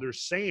 and now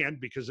there's sand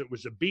because it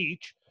was a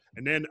beach,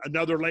 and then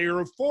another layer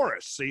of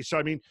forest. See, so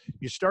I mean,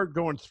 you start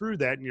going through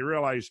that, and you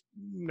realize,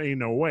 ain't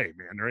no way,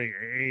 man. There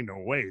ain't no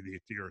way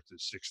the Earth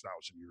is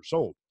 6,000 years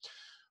old.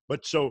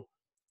 But so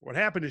what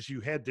happened is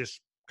you had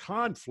this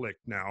conflict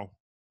now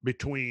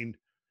between,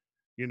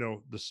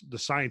 the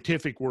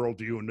scientific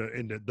worldview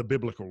and the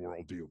biblical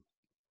worldview.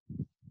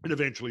 And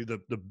eventually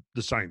the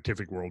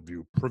scientific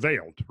worldview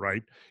prevailed,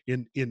 right?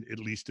 In at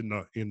least in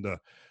the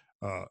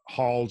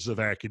halls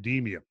of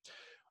academia.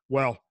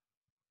 Well,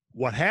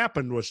 what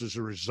happened was, as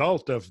a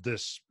result of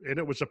this, and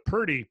it was a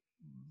pretty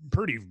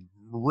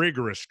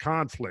rigorous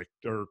conflict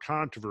or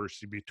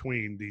controversy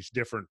between these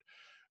different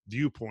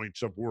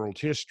viewpoints of world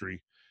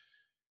history.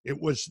 It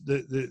was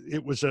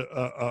it was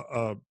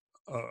a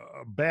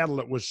battle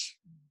that was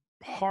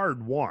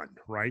hard won,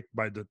 right,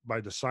 by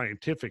the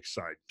scientific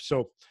side.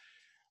 So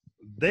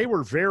they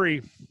were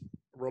very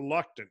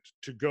reluctant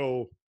to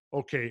go,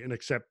 okay, and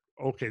accept,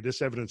 okay, this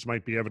evidence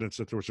might be evidence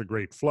that there was a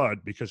great flood,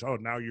 because, oh,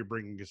 now you're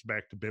bringing us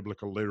back to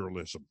biblical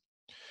literalism.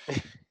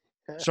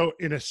 So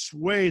in a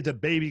way, the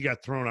baby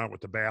got thrown out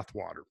with the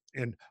bathwater.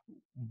 And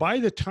by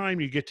the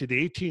time you get to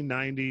the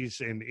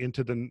 1890s and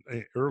into the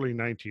early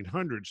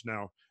 1900s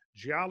now,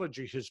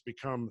 geology has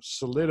become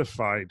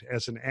solidified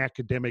as an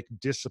academic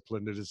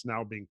discipline that is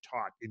now being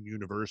taught in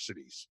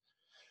universities.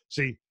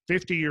 See,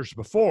 50 years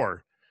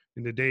before,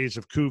 in the days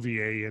of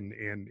Cuvier,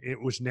 and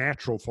it was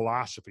natural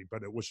philosophy,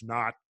 but it was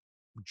not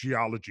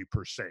geology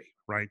per se,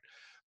 right?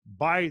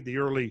 By the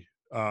early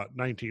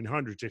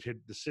 1900s,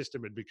 the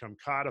system had become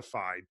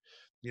codified,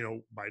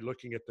 by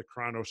looking at the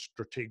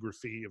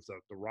chronostratigraphy of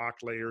the rock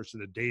layers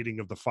and the dating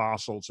of the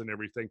fossils and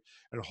everything,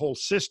 and a whole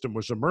system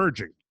was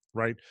emerging,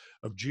 right,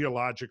 of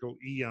geological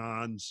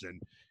eons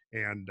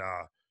and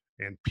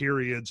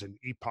periods and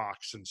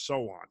epochs and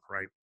so on,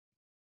 right?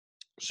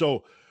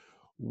 So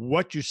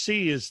what you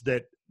see is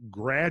that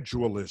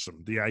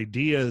gradualism, the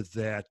idea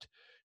that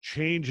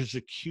change is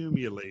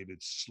accumulated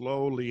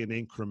slowly and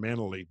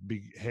incrementally,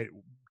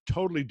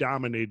 totally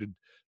dominated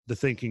the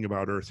thinking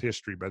about Earth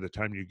history by the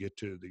time you get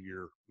to the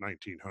year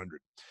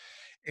 1900.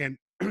 And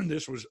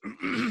this was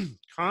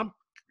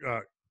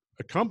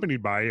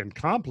accompanied by and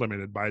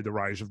complemented by the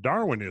rise of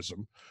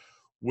Darwinism,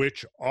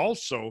 which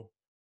also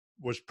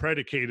was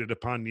predicated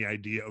upon the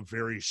idea of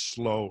very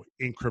slow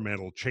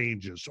incremental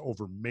changes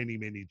over many,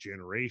 many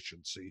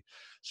generations. See,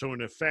 so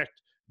in effect,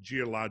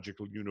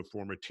 geological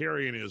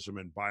uniformitarianism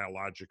and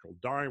biological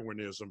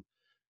Darwinism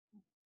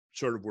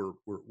sort of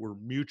were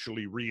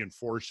mutually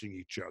reinforcing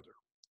each other,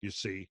 you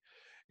see.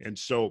 And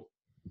so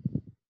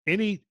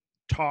any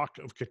talk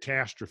of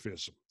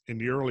catastrophism in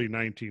the early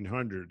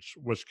 1900s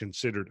was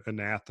considered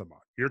anathema.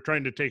 You're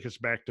trying to take us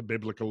back to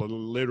biblical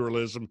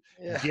literalism.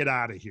 Yeah. Get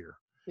out of here.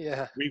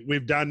 Yeah.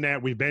 We've done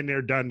that. We've been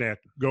there, done that.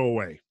 Go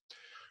away.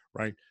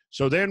 Right.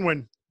 So then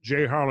when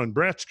J. Harlan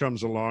Bretz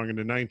comes along in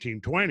the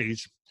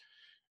 1920s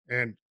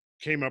and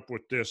came up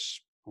with this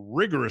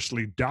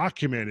rigorously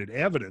documented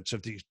evidence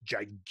of these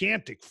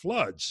gigantic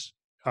floods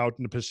out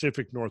in the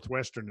Pacific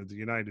Northwestern of the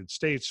United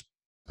States,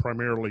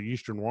 primarily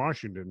Eastern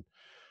Washington,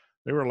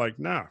 they were like,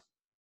 nah,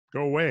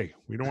 go away.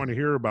 We don't want to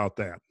hear about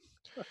that.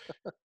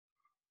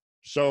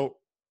 So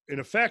in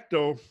effect,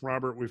 though,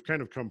 Robert, we've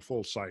kind of come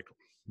full cycle,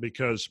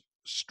 because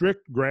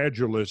strict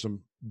gradualism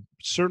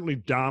certainly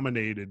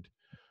dominated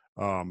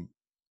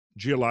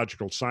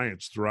geological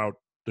science throughout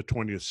the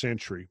 20th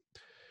century.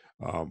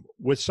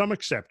 With some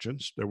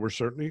exceptions, there were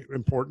certainly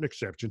important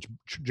exceptions.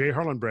 J.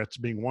 Harlan Brett's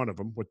being one of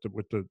them, with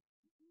the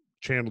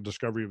channel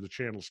discovery of the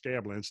Channel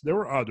Scablands. There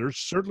were others.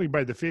 Certainly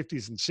by the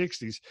 50s and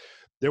 60s,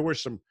 there were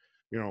some,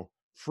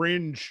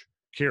 fringe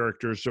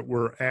characters that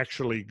were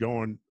actually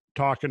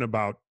talking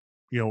about,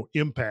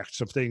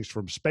 impacts of things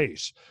from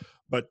space.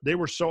 But they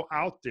were so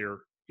out there,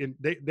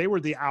 they were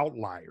the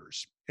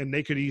outliers, and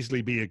they could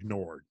easily be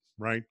ignored,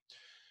 right?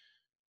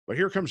 But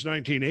here comes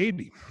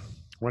 1980.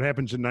 What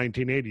happens in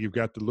 1980? You've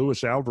got the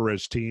Luis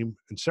Alvarez team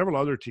and several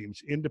other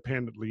teams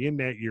independently in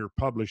that year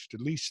published at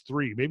least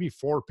 3, maybe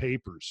 4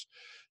 papers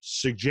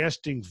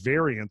suggesting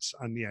variants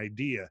on the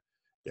idea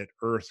that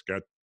Earth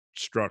got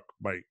struck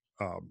by,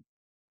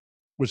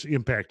 was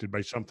impacted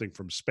by something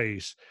from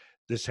space.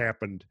 This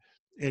happened,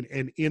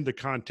 and in the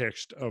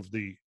context of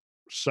the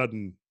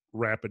sudden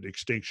rapid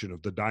extinction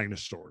of the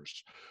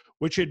dinosaurs,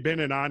 which had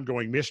been an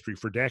ongoing mystery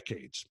for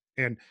decades.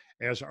 And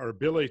as our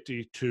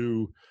ability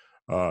to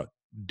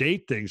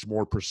date things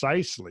more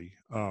precisely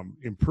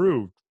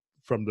improved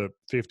from the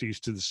 50s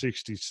to the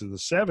 60s to the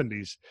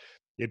 70s,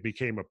 it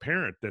became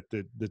apparent that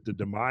the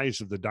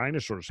demise of the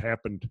dinosaurs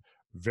happened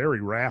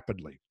very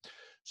rapidly.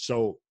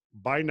 So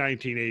by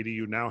 1980,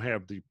 you now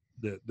have the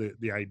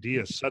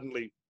idea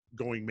suddenly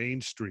going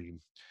mainstream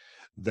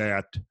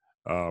that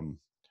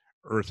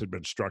Earth had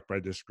been struck by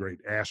this great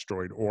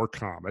asteroid or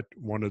comet.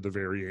 One of the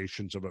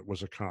variations of it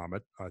was a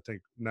comet. I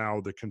think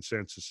now the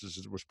consensus is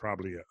it was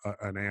probably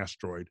an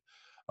asteroid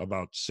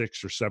about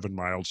 6 or 7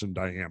 miles in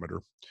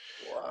diameter.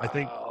 Wow. I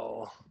think,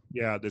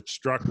 yeah, that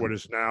struck what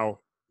is now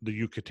the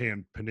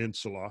Yucatan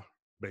Peninsula,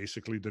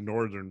 basically the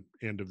northern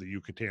end of the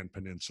Yucatan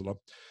Peninsula.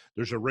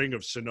 There's a ring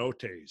of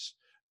cenotes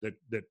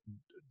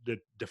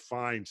that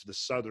defines the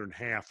southern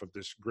half of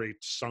this great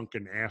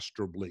sunken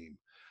astrobleme,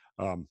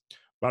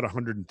 about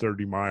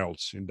 130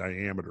 miles in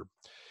diameter.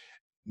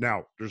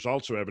 Now, there's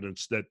also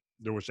evidence that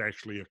there was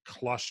actually a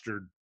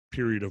clustered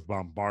period of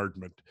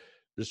bombardment.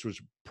 This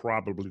was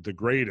probably the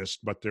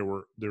greatest, but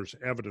there's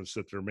evidence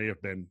that there may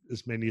have been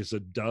as many as a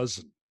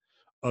dozen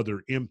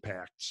other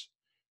impacts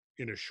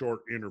in a short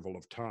interval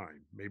of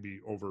time,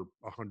 maybe over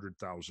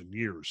 100,000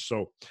 years.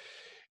 So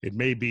it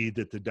may be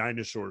that the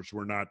dinosaurs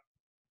were not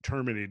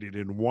terminated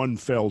in one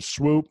fell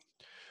swoop.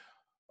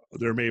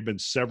 There may have been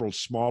several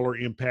smaller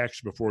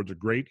impacts before the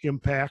great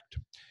impact.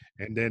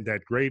 And then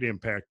that great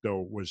impact,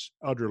 though, was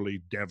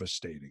utterly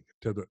devastating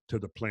to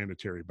the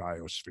planetary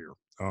biosphere.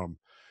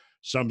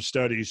 Some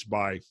studies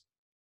by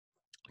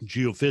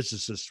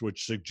geophysicists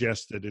which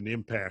suggest that an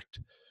impact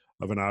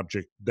of an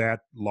object that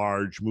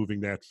large,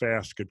 moving that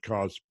fast, could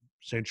cause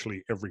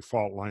essentially every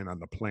fault line on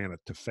the planet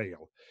to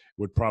fail. It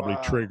would probably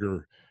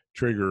trigger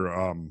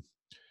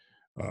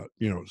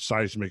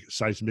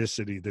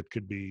seismicity that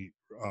could be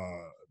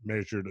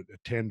measured at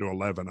 10 to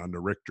 11 on the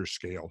Richter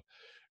scale.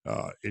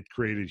 It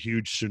created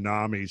huge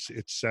tsunamis.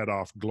 It set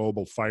off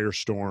global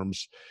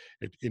firestorms.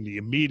 In the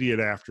immediate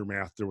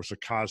aftermath, there was a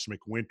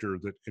cosmic winter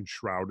that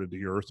enshrouded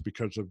the Earth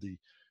because of the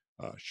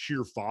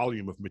sheer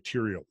volume of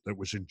material that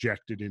was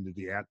injected into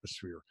the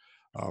atmosphere.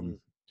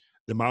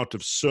 The amount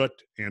of soot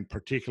and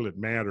particulate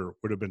matter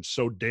would have been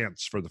so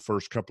dense for the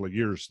first couple of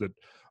years that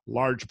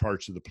large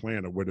parts of the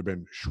planet would have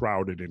been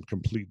shrouded in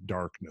complete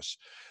darkness.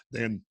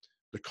 Then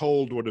the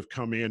cold would have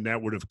come in.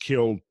 That would have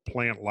killed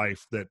plant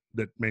life that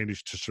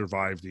managed to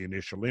survive the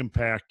initial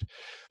impact.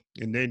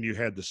 And then you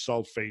had the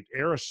sulfate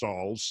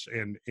aerosols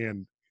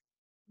and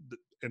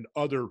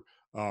other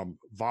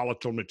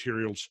volatile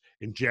materials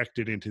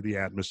injected into the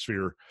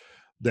atmosphere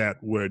that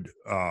would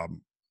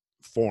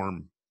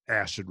form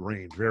acid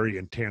rain, very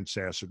intense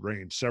acid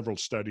rain. Several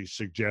studies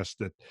suggest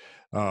that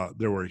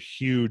there were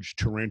huge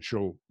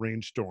torrential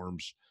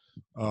rainstorms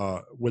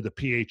with a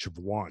pH of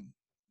 1.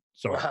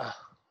 So,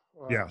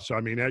 yeah, so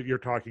I mean, you're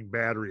talking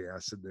battery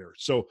acid there.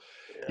 So,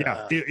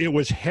 yeah, it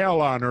was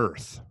hell on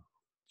earth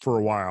for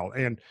a while.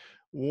 And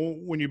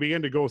when you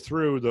begin to go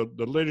through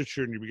the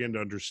literature and you begin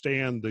to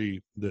understand the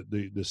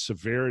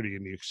severity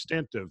and the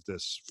extent of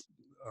this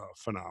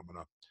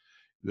phenomena,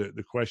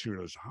 the question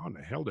was, how in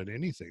the hell did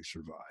anything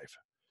survive?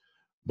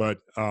 But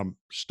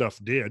stuff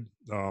did,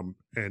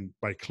 and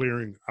by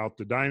clearing out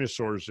the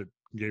dinosaurs, it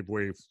gave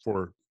way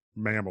for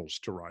mammals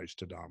to rise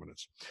to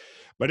dominance.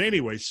 But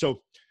anyway,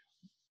 so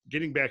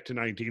getting back to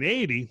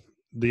 1980,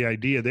 the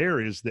idea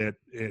there is that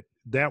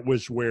that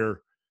was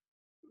where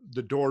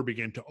the door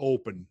began to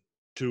open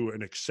to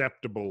an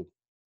acceptable,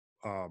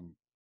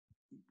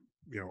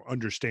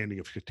 understanding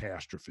of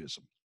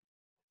catastrophism.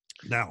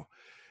 Now,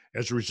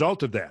 as a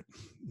result of that,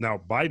 now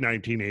by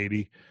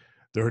 1980,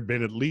 there had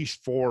been at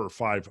least 4 or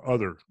 5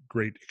 other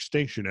great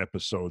extinction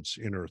episodes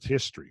in Earth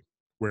history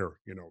where,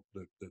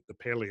 the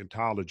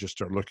paleontologists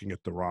are looking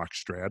at the rock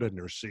strata and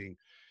they're seeing,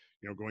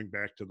 going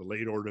back to the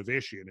late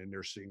Ordovician, and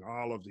they're seeing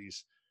all of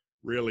these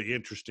really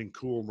interesting,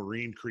 cool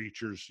marine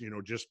creatures,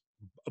 just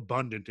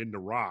abundant in the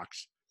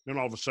rocks. Then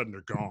all of a sudden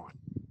they're gone,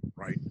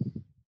 right?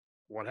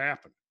 What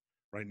happened?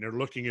 right? And they're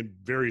looking in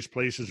various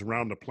places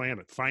around the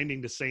planet,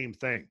 finding the same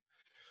thing.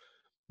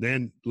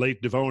 Then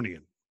late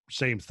Devonian,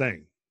 same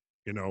thing,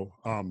 you know,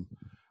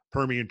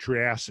 Permian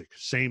Triassic,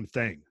 same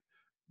thing.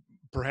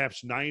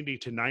 Perhaps 90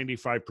 to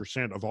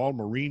 95% of all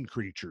marine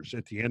creatures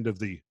at the end of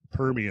the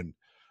Permian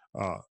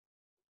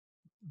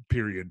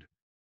period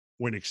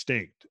went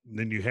extinct. And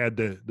then you had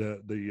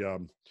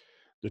the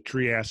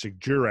Triassic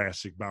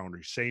Jurassic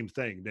boundary, same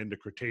thing. Then the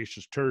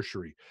Cretaceous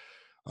Tertiary.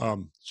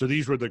 So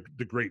these were the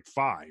great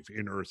five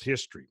in Earth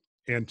history.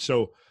 And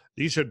so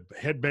these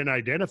had been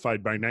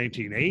identified by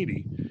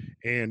 1980.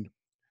 And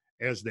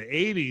as the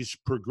 80s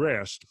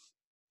progressed,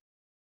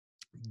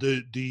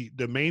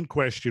 the main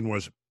question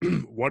was,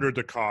 what are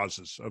the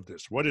causes of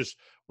this? What is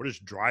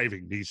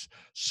driving these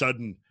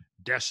sudden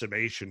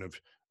decimation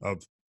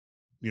of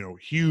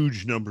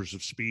huge numbers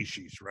of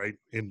species, right?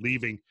 And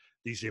leaving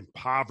these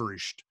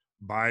impoverished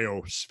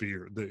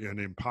an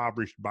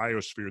impoverished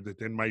biosphere that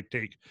then might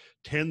take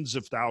tens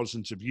of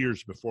thousands of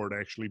years before it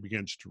actually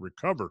begins to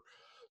recover.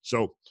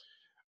 So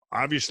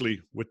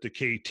obviously with the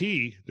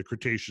KT, the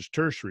Cretaceous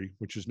Tertiary,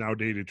 which is now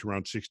dated to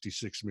around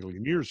 66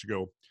 million years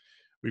ago,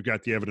 we've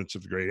got the evidence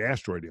of the great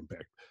asteroid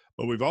impact.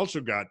 But we've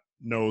also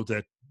know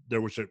that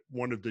there was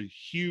one of the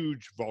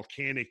huge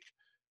volcanic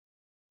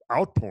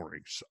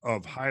outpourings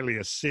of highly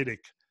acidic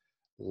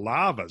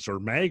lavas or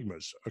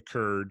magmas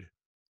occurred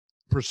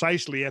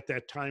precisely at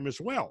that time as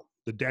well,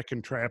 the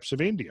Deccan Traps of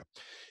India.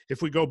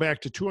 If we go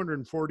back to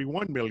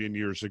 241 million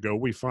years ago,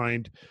 we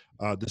find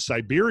the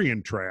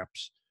Siberian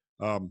traps,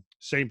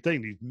 same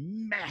thing, these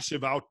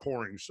massive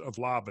outpourings of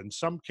lava, in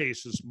some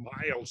cases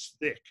miles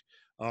thick,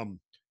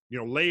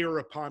 layer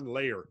upon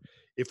layer.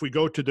 If we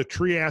go to the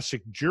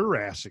Triassic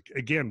Jurassic,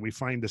 again, we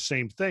find the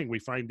same thing. We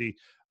find the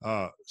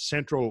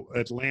Central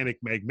Atlantic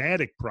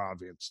Magmatic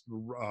Province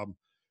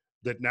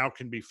that now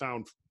can be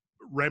found,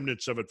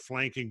 remnants of it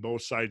flanking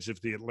both sides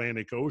of the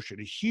Atlantic Ocean,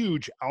 a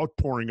huge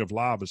outpouring of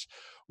lavas.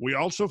 We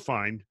also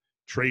find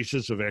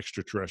traces of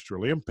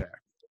extraterrestrial impact,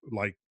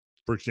 like,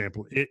 for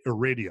example,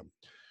 iridium,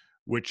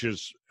 which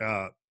is,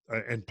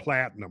 and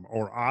platinum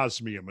or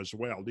osmium as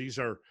well. These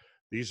are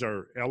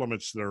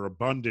elements that are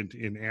abundant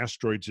in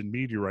asteroids and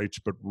meteorites,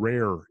 but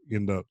rare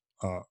in the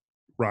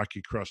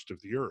rocky crust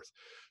of the Earth.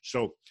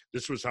 So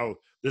this was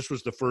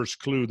the first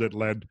clue that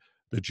led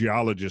the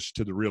geologists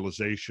to the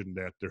realization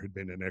that there had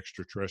been an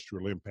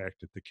extraterrestrial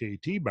impact at the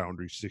KT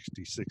boundary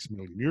 66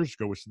 million years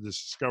ago, was the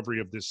discovery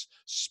of this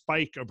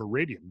spike of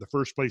iridium. The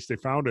first place they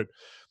found it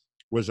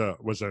was a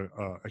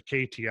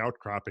KT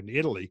outcrop in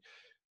Italy.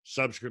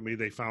 Subsequently,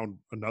 they found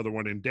another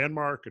one in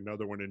Denmark,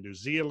 another one in New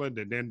Zealand,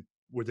 and then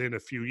within a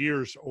few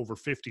years, over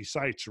 50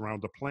 sites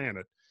around the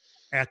planet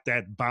at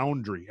that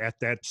boundary, at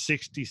that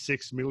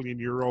 66 million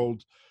year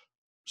old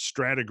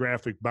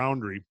stratigraphic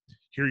boundary.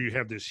 Here you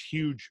have this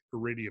huge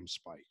iridium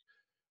spike.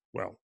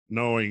 Well,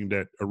 knowing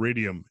that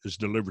iridium is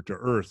delivered to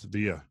Earth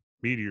via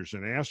meteors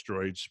and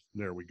asteroids,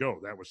 there we go.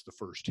 That was the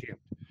first hint.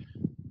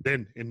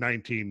 Then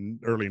in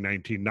early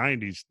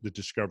 1990s, the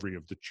discovery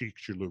of the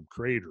Chicxulub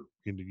crater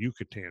in the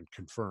Yucatan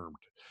confirmed.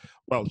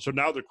 Well, so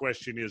now the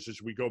question is,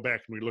 as we go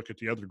back and we look at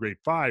the other great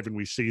five, and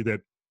we see that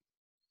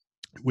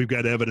we've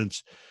got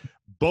evidence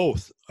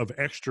both of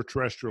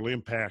extraterrestrial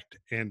impact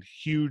and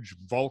huge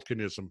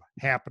volcanism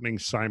happening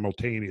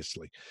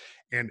simultaneously.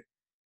 And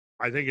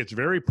I think it's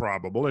very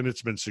probable, and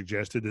it's been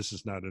suggested, this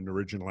is not an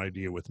original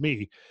idea with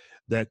me,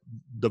 that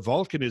the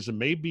volcanism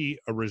may be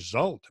a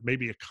result,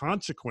 maybe a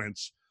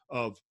consequence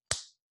of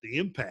the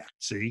impact.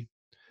 See,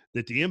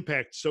 that the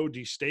impact so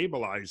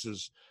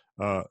destabilizes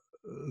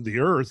the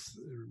Earth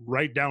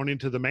right down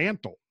into the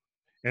mantle.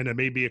 And it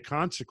may be a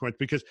consequence,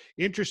 because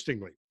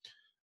interestingly,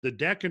 the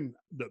Deccan,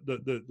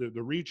 the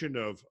region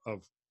of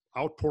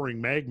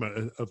outpouring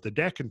magma of the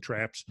Deccan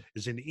Traps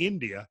is in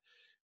India,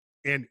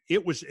 and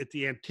it was at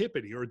the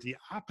antipode, or the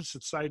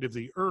opposite side of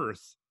the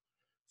Earth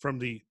from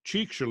the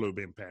Chicxulub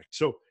impact.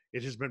 So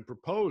it has been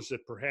proposed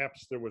that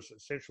perhaps there was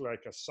essentially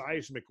like a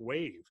seismic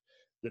wave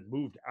that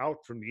moved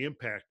out from the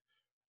impact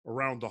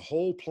around the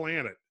whole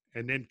planet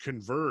and then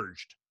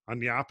converged on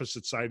the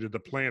opposite side of the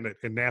planet,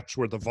 and that's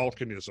where the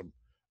volcanism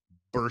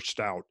burst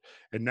out.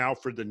 And now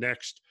for the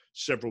next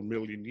several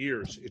million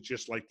years, it's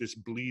just like this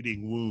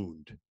bleeding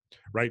wound,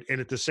 right? And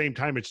at the same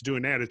time it's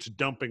doing that, it's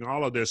dumping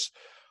all of this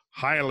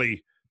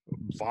highly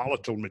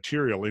volatile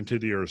material into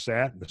the Earth's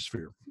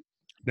atmosphere.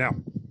 Now,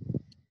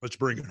 let's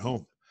bring it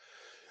home,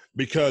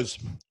 because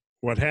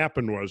what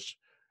happened was,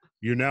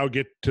 you now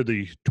get to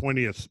the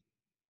 21st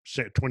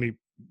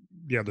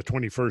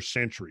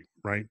century,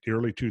 right? The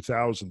early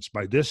 2000s.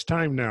 By this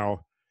time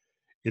now,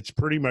 it's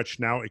pretty much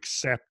now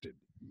accepted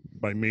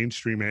by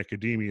mainstream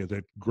academia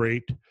that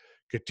great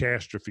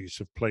catastrophes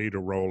have played a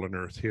role in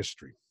Earth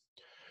history.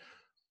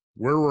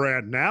 Where we're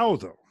at now,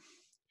 though,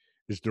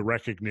 is the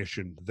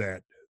recognition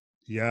that,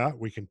 yeah,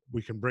 we can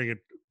bring it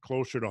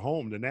closer to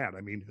home than that.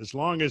 I mean, as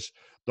long as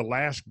the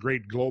last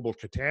great global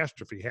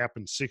catastrophe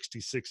happened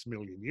 66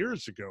 million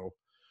years ago,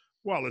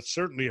 well, it's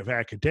certainly of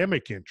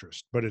academic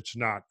interest, but it's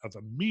not of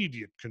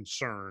immediate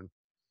concern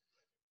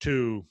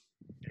to,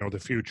 the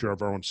future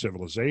of our own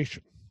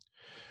civilization.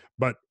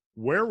 But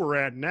where we're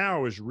at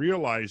now is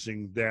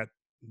realizing that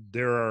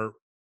there are,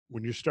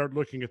 when you start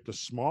looking at the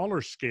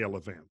smaller scale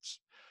events,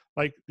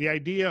 like the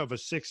idea of a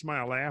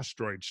 6-mile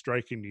asteroid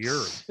striking the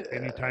Earth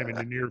anytime in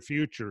the near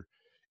future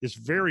is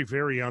very,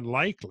 very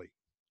unlikely,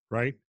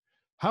 right?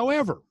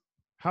 However,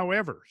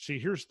 see,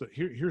 here's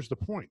the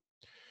point.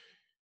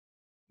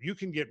 You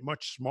can get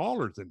much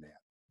smaller than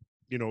that.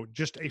 You know,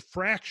 just a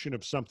fraction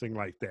of something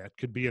like that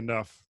could be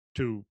enough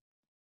to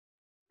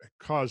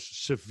cause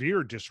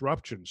severe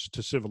disruptions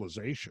to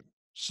civilization,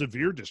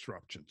 severe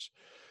disruptions.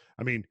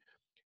 I mean,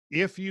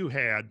 if you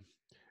had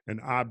an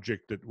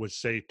object that was,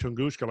 say,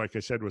 Tunguska, like I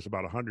said, was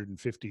about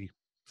 150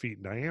 feet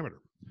in diameter.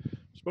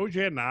 Suppose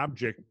you had an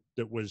object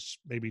that was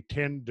maybe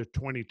 10 to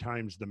 20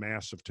 times the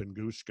mass of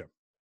Tunguska.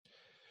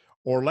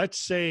 Or let's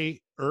say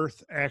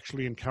Earth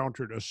actually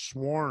encountered a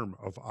swarm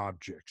of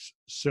objects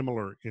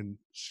similar in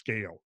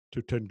scale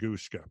to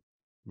Tunguska,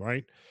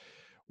 right?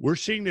 We're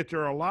seeing that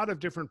there are a lot of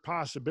different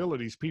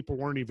possibilities people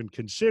weren't even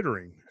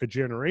considering a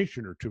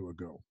generation or two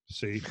ago,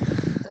 see?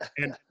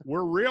 And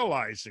we're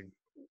realizing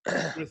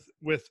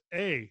with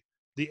the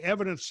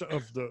evidence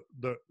of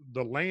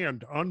the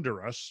land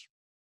under us,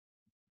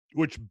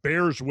 which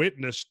bears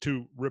witness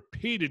to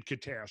repeated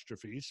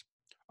catastrophes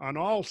on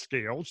all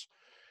scales.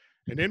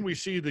 And then we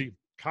see the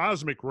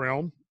cosmic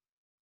realm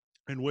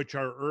in which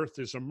our Earth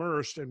is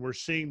immersed, and we're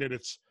seeing that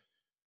it's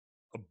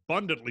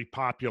abundantly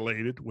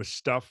populated with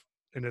stuff,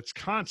 and it's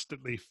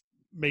constantly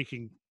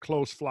making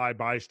close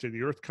flybys to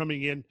the Earth,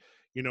 coming in,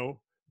 you know,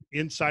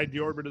 inside the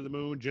orbit of the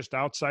moon, just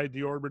outside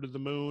the orbit of the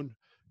moon,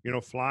 you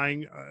know,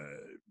 flying,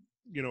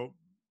 you know,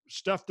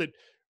 stuff that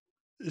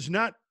is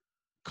not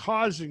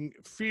causing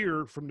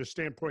fear from the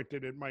standpoint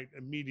that it might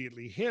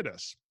immediately hit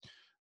us.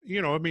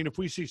 You know, I mean, if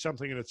we see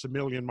something and it's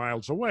 1,000,000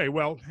 miles away,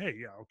 well, hey,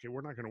 yeah, okay,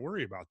 we're not going to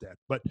worry about that.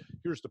 But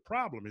here's the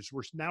problem: is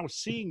we're now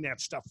seeing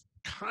that stuff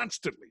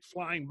constantly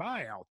flying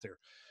by out there,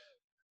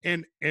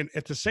 and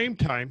at the same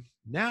time,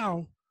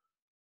 now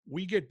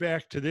we get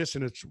back to this,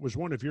 and it was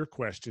one of your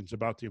questions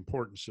about the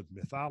importance of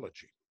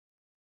mythology,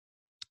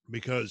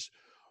 because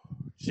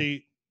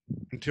see,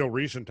 until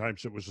recent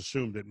times, it was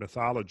assumed that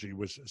mythology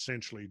was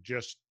essentially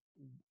just,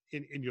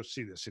 and you'll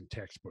see this in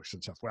textbooks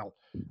and stuff. Well,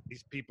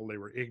 these people, they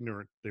were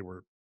ignorant, they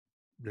were,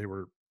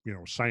 you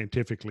know,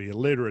 scientifically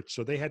illiterate,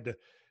 so they had to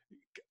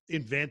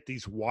invent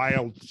these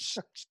wild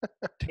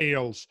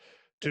tales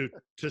to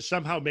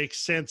somehow make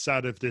sense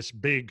out of this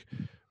big,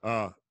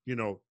 you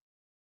know,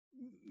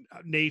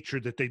 nature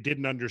that they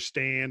didn't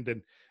understand,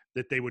 and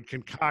that they would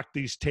concoct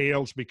these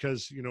tales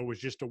because, you know, it was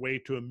just a way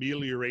to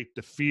ameliorate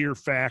the fear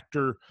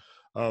factor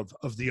of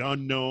the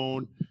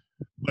unknown,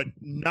 but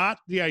not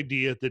the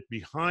idea that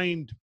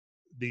behind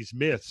these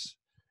myths,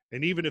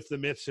 and even if the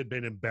myths had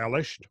been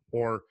embellished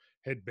or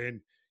had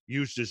been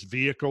used as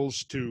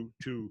vehicles to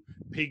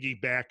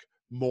piggyback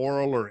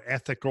moral or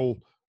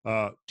ethical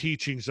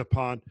teachings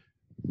upon,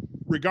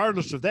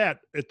 regardless of that,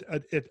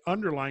 it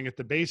underlying at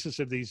the basis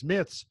of these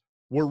myths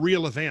were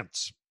real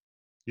events.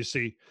 You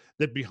see,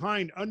 that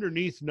behind,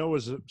 underneath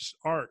Noah's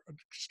Ark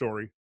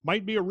story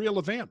might be a real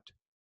event,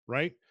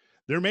 right?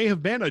 There may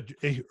have been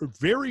a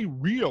very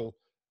real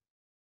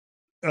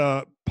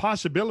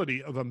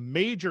possibility of a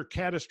major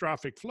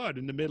catastrophic flood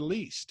in the Middle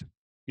East,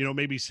 you know,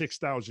 maybe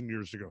 6,000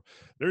 years ago.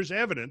 There's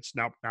evidence,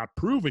 now not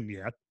proven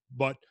yet,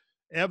 but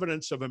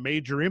evidence of a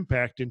major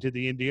impact into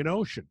the Indian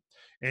Ocean,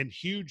 and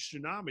huge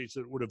tsunamis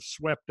that would have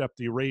swept up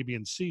the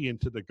Arabian Sea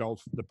into the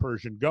Gulf, the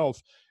Persian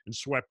Gulf, and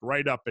swept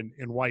right up and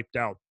wiped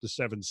out the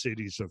 7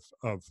 cities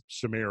of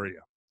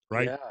Samaria,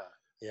 right?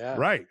 Yeah.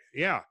 Right,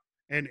 yeah.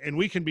 And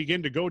we can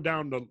begin to go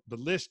down the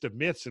list of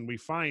myths, and we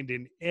find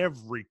in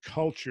every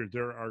culture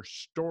there are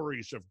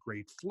stories of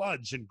great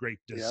floods and great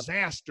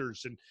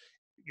disasters, and,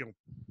 you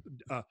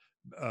know,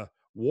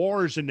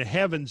 wars in the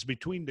heavens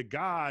between the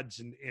gods,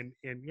 and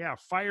yeah,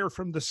 fire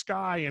from the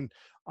sky, and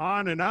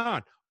on and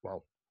on.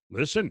 Well,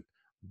 listen,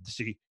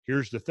 see,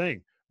 here's the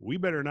thing. We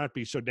better not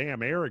be so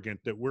damn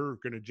arrogant that we're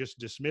going to just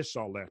dismiss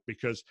all that,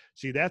 because,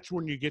 see, that's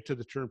when you get to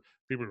the term,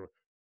 people go,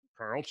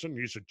 Carlson,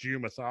 he's a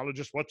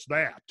geomythologist. What's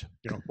that?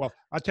 You know, well,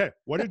 I'll tell you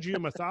what a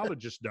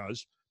geomythologist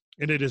does,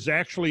 and it is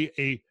actually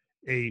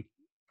a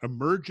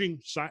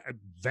emerging,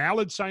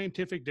 valid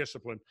scientific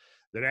discipline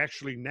that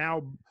actually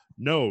now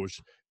knows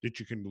that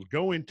you can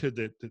go into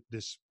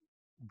this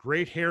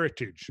great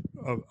heritage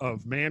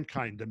of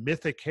mankind, the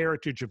mythic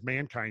heritage of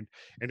mankind,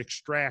 and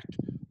extract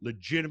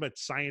legitimate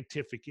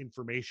scientific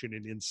information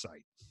and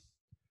insight.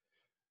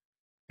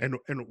 And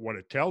what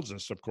it tells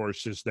us, of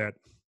course, is that,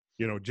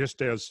 you know,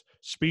 just as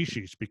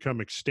species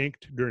become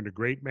extinct during the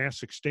great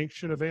mass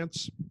extinction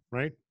events,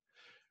 right?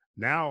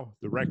 Now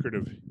the record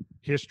of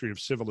history of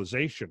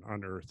civilization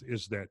on Earth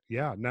is that,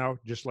 yeah, now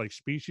just like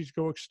species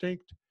go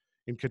extinct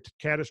in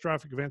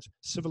catastrophic events,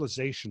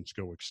 civilizations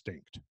go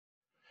extinct.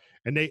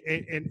 And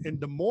and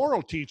the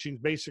moral teachings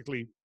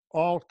basically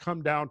all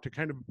come down to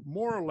kind of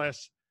more or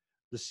less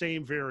the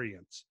same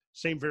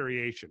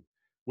variation,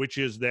 which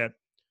is that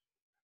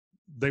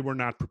they were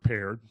not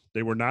prepared.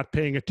 They were not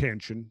paying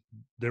attention.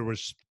 There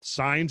was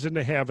signs in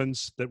the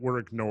heavens that were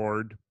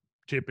ignored,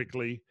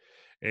 typically,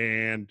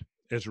 And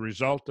as a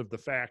result of the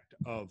fact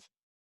of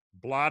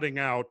blotting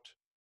out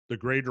the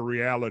greater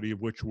reality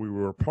of which we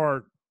were a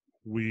part,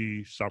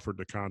 we suffered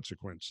the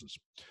consequences.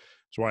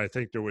 So I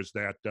think there was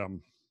that,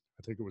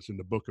 I think it was in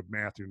the book of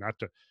Matthew, not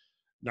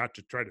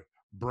to try to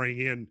bring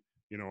in,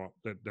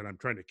 that I'm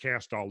trying to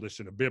cast all this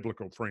in a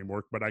biblical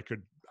framework, but I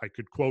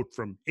could quote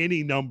from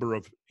any number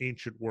of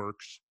ancient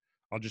works.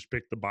 I'll just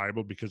pick the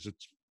Bible because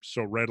it's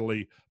so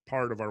readily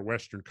part of our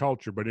Western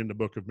culture. But in the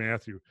book of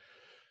Matthew,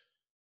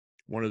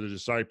 one of the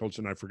disciples,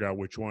 and I forgot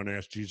which one,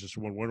 asked Jesus,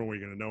 well, when are we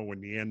going to know when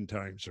the end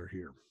times are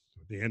here,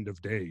 the end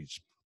of days?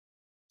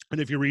 And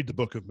if you read the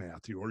book of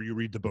Matthew or you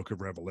read the book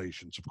of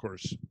Revelations, of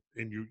course,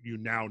 and you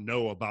now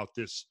know about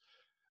this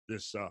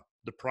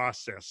the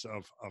process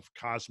of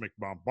cosmic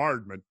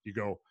bombardment, you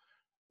go,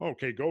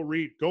 okay, go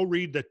read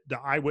the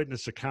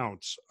eyewitness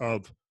accounts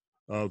of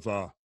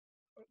the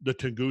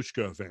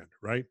Tunguska event,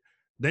 right?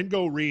 Then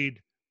go read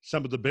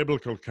some of the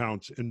biblical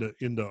accounts in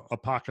the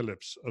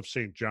Apocalypse of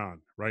St. John,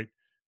 right?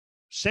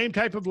 Same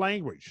type of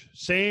language,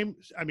 same.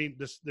 I mean,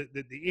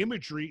 the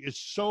imagery is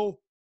so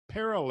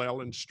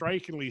parallel and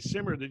strikingly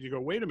similar that you go,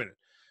 wait a minute,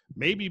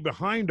 maybe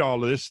behind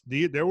all of this,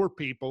 there were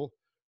people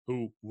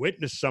who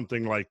witnessed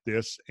something like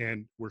this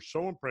and were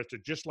so impressed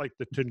that, just like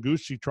the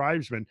Tungusi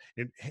tribesmen,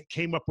 and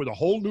came up with a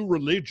whole new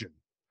religion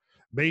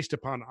based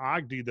upon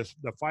Agni,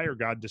 the fire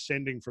god,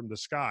 descending from the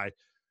sky.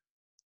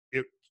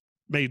 It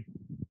made,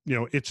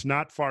 it's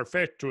not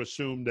far-fetched to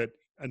assume that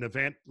an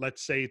event,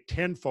 let's say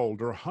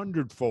tenfold or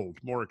 100-fold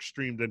more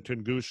extreme than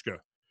Tunguska,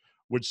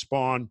 would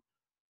spawn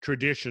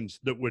traditions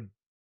that would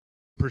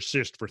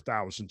persist for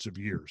thousands of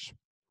years,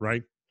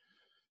 right?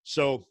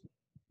 So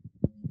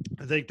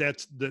I think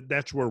that's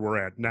where we're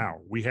at now.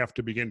 We have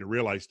to begin to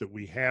realize that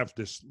we have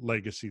this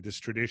legacy, this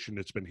tradition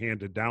that's been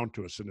handed down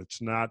to us, and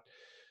it's not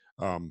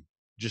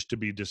just to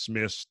be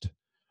dismissed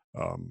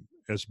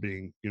as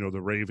being,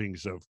 the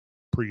ravings of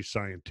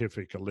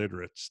pre-scientific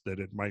illiterates, that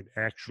it might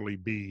actually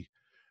be,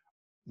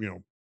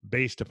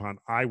 based upon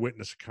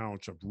eyewitness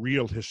accounts of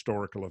real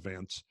historical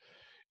events,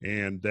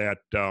 and that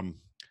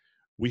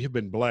we have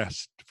been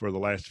blessed for the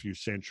last few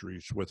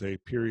centuries with a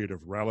period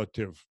of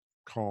relative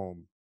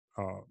calm,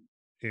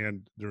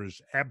 and there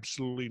is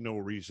absolutely no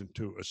reason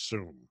to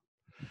assume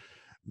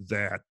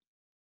that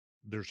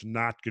there's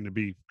not going to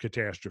be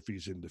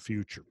catastrophes in the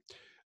future.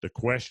 The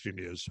question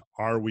is,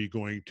 are we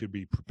going to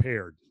be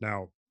prepared?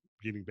 Now,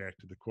 getting back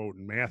to the quote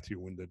in Matthew,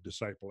 when the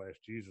disciple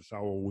asked Jesus,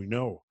 how will we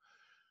know?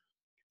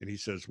 And he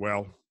says,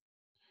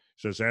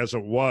 as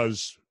it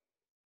was,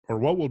 or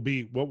what will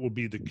be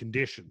the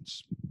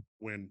conditions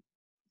when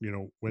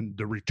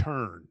the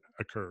return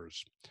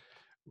occurs.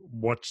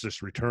 What's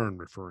this return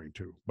referring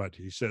to? But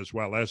he says,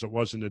 well, as it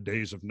was in the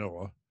days of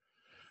Noah,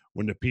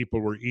 when the people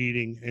were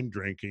eating and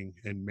drinking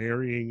and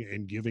marrying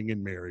and giving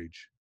in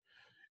marriage,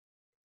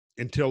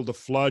 until the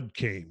flood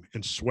came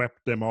and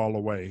swept them all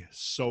away,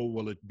 so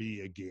will it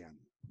be again,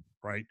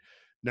 right?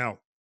 Now,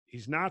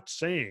 he's not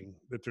saying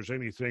that there's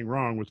anything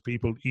wrong with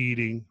people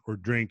eating or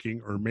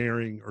drinking or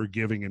marrying or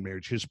giving in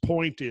marriage. His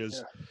point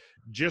is,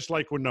 just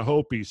like when the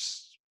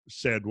Hopis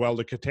said, well,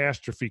 the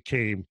catastrophe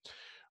came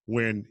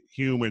when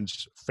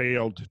humans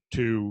failed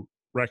to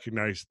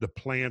recognize the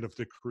plan of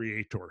the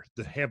creator,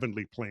 the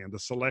heavenly plan, the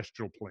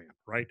celestial plan,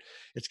 right?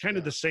 It's kind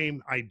of the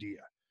same idea,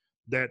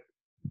 that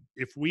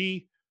if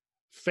we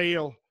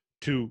fail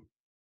to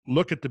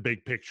look at the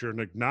big picture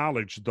and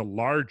acknowledge the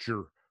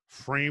larger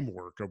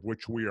framework of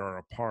which we are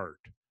a part,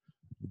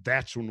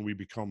 that's when we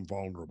become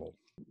vulnerable.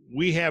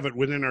 We have it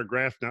within our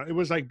grasp now. It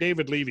was like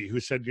David Levy, who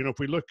said, if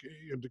we look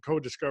at the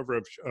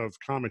co-discoverer of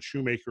Comet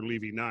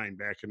Shoemaker-Levy 9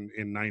 back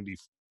in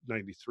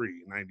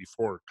 93,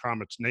 94,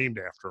 comets named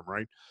after him,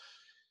 right?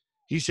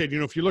 He said,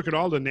 if you look at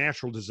all the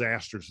natural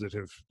disasters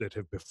that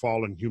have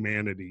befallen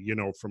humanity,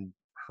 from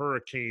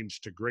hurricanes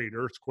to great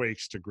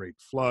earthquakes to great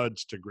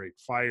floods to great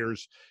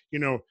fires,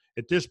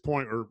 at this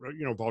point, or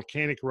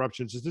volcanic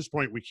eruptions, at this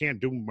point, we can't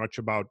do much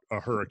about a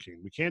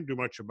hurricane. We can't do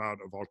much about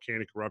a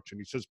volcanic eruption.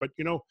 He says, but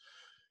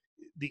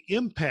the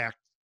impact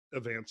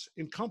events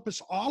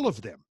encompass all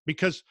of them,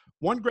 because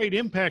one great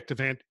impact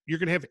event, you're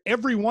going to have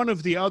every one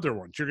of the other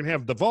ones. You're going to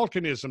have the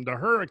volcanism, the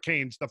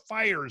hurricanes, the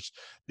fires,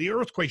 the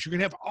earthquakes. You're going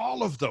to have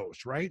all of those,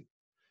 right?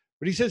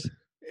 But he says,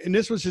 and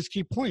this was his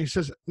key point, he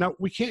says, now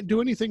we can't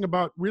do anything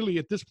about, really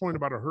at this point,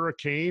 about a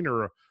hurricane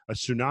or a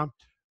tsunami,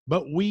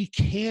 but we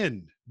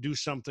can do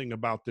something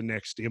about the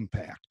next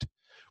impact.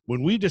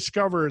 When we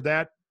discover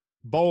that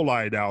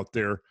bolide out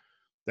there,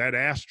 that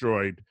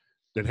asteroid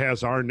that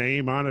has our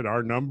name on it,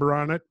 our number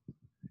on it,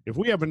 if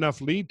we have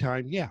enough lead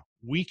time,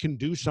 we can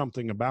do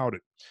something about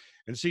it.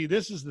 And see,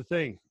 this is the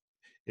thing.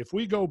 If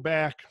we go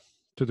back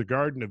to the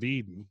Garden of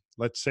Eden,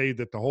 let's say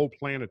that the whole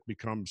planet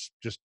becomes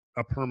just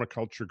a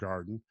permaculture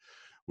garden.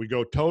 We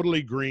go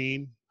totally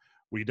green.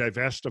 We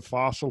divest of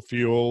fossil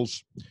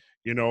fuels.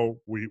 We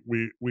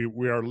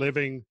are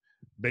living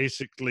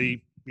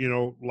basically,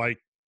 like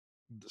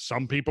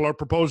some people are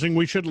proposing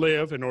we should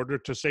live in order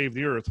to save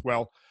the earth.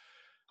 Well,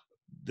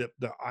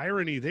 the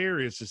irony there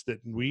is that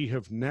we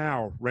have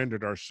now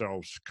rendered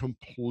ourselves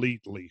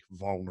completely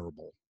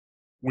vulnerable.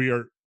 we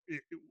are,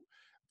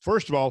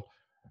 first of all,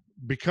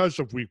 because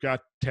of we've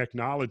got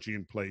technology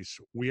in place,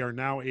 we are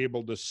now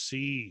able to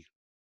see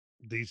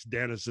these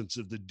denizens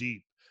of the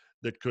deep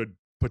that could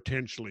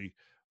potentially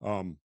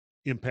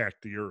impact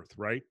the earth,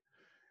 right?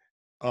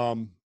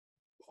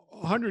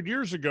 100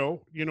 years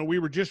ago, we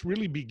were just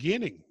really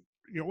beginning.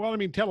 Well, I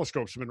mean,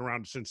 telescopes have been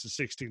around since the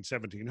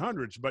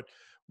 1700s, but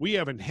we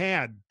haven't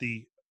had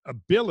the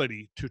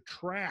ability to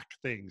track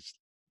things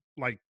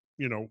like,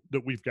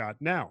 that we've got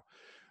now.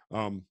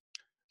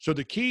 So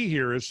the key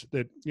here is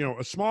that,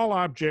 a small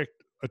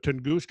object, a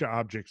Tunguska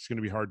object, is going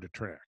to be hard to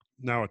track.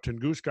 Now, a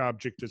Tunguska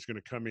object is going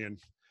to come in.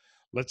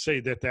 Let's say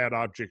that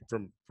object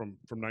from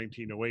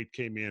 1908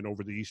 came in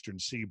over the eastern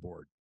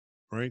seaboard,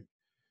 right?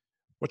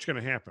 What's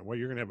going to happen? Well,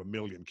 you're going to have a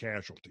million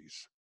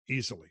casualties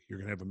easily. You're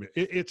going to have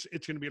it's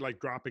going to be like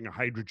dropping a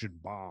hydrogen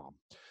bomb.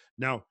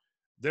 Now,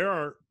 there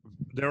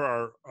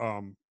are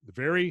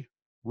very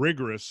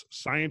rigorous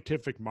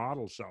scientific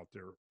models out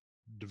there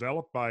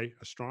developed by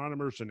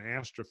astronomers and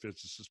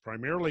astrophysicists,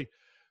 primarily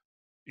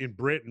in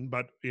Britain,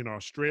 but in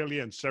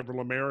Australia, and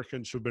several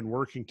Americans who've been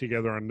working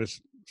together on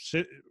this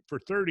for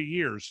 30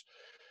 years,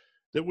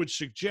 that would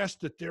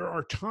suggest that there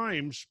are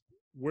times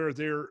where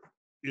there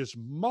is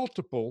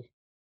multiple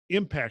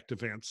impact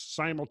events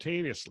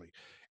simultaneously.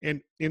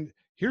 And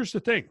here's the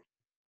thing,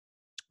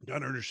 you got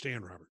to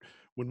understand, Robert,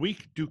 when we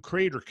do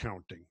crater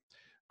counting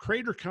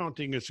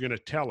is going to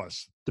tell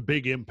us the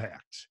big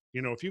impacts.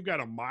 If you've got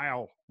a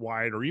mile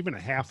wide or even a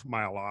half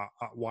mile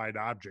wide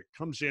object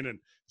comes in and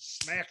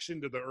smacks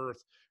into the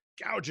earth,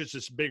 gouges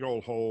this big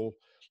old hole,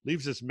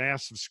 leaves this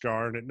massive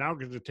scar, and it now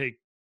going to take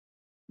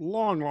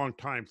long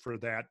time for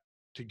that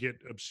to get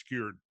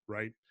obscured,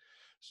 right?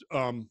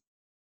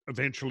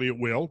 Eventually it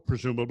will,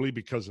 presumably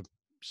because of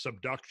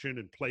subduction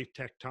and plate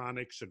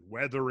tectonics and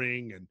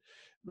weathering and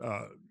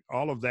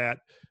all of that.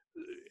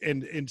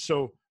 And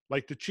so,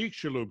 like the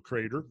Chicxulub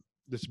crater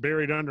that's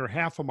buried under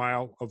half a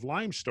mile of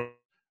limestone,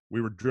 we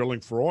were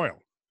drilling for oil.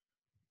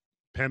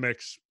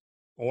 Pemex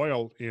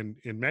oil in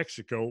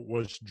Mexico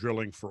was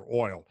drilling for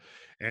oil.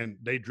 And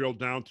they drilled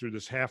down through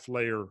this half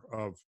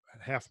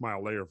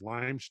mile layer of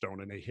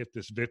limestone, and they hit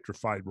this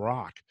vitrified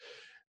rock.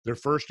 Their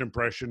first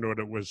impression that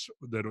it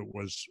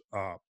was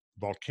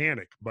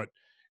volcanic, but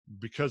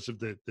because of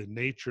the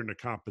nature and the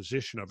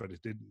composition of it,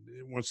 it didn't.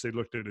 Once they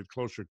looked at it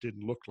closer, it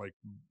didn't look like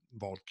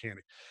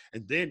volcanic.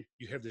 And then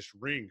you have this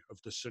ring of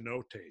the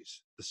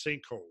cenotes, the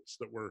sinkholes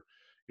that were,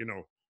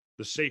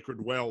 the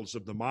sacred wells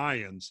of the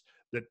Mayans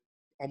that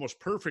almost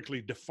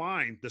perfectly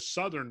defined the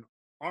southern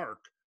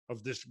arc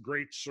of this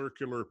great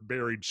circular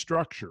buried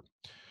structure,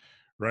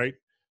 right?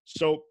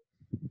 So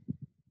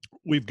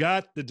we've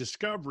got the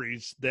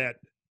discoveries that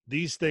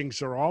these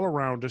things are all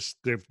around us.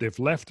 They've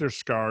left their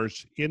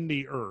scars in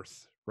the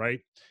earth, right?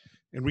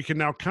 And we can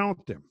now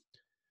count them.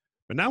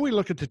 But now we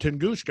look at the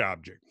Tunguska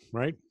object,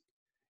 right?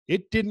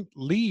 It didn't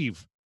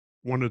leave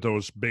one of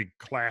those big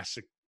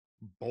classic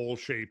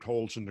bowl-shaped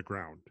holes in the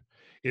ground.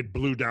 It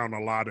blew down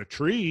a lot of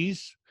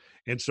trees.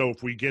 And so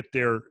if we get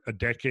there a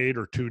decade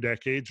or 2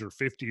 decades or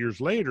 50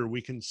 years later,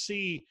 we can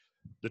see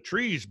the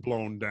trees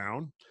blown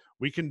down.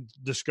 We can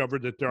discover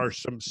that there are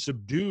some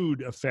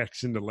subdued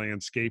effects in the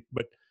landscape,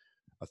 but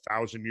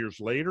 1,000 years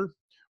later,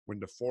 when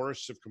the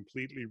forests have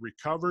completely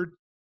recovered,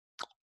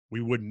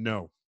 we wouldn't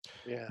know.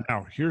 Yeah.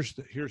 Now, here's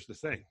the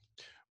thing.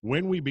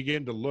 When we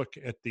begin to look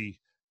at the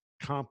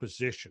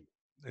composition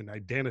and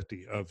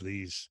identity of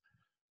these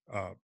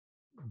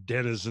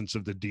denizens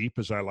of the deep,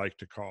 as I like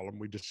to call them,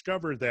 we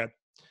discover that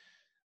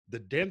the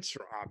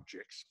denser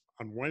objects,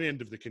 on one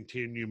end of the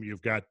continuum,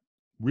 you've got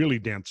really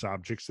dense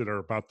objects that are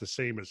about the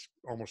same as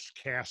almost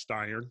cast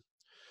iron.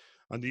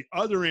 On the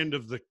other end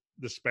of the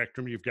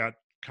spectrum, you've got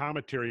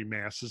cometary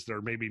masses that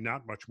are maybe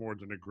not much more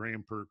than a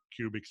gram per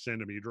cubic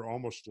centimeter,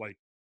 almost like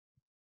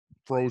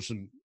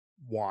frozen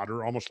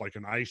water, almost like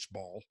an ice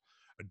ball,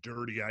 a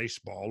dirty ice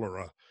ball or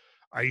a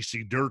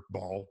icy dirt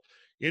ball.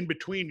 In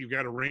between, you've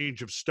got a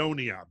range of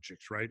stony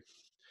objects, right?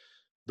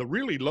 The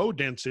really low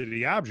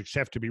density objects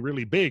have to be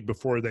really big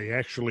before they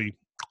actually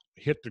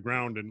hit the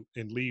ground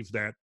and leave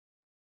that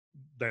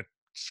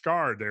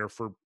scar there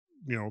for,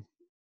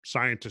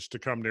 scientists to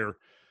come there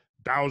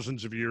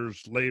thousands of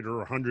years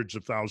later or hundreds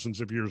of thousands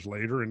of years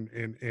later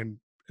and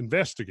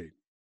investigate.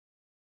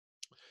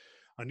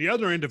 On the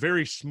other end, a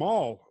very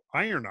small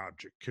iron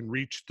object can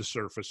reach the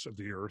surface of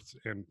the earth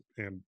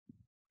and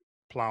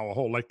plow a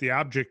hole, like the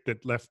object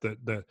that left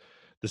the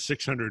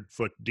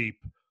 600-foot deep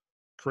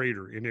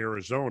crater in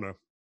Arizona,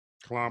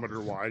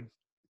 kilometer wide,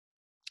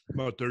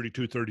 about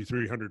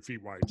 3,300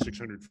 feet wide,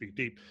 600 feet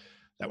deep.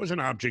 That was an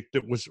object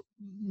that was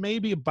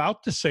maybe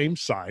about the same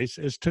size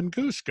as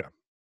Tunguska,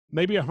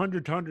 maybe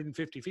 100 to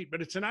 150 feet,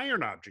 but it's an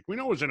iron object. We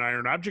know it was an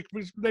iron object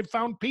because they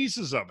found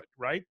pieces of it,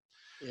 right?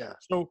 Yeah.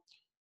 So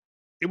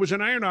it was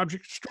an iron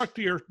object, struck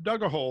the earth,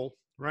 dug a hole,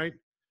 right?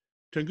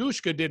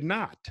 Tunguska did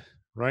not,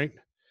 right?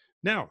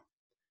 Now,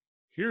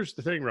 here's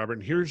the thing, Robert,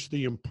 and here's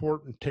the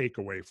important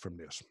takeaway from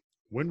this.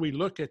 When we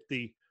look at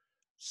the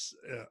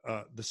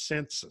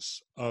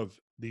census of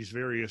these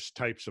various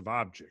types of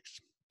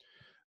objects,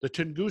 the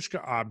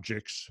Tunguska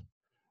objects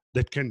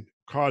that can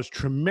cause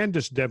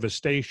tremendous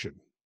devastation,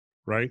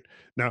 right?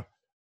 Now,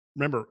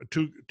 remember,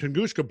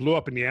 Tunguska blew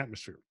up in the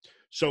atmosphere.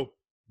 So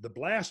the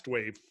blast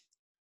wave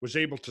was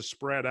able to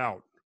spread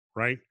out,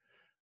 right,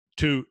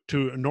 to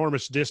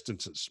enormous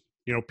distances.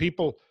 You know,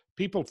 people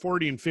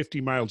 40 and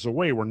 50 miles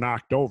away were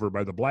knocked over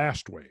by the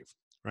blast wave,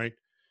 right?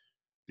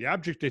 The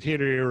object that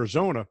hit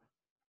Arizona,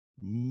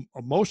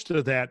 most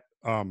of that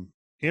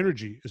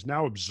energy is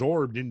now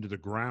absorbed into the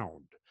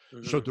ground.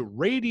 So the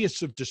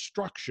radius of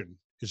destruction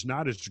is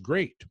not as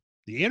great.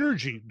 The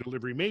energy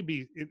delivery may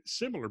be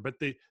similar, but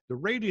the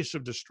radius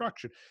of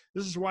destruction.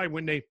 This is why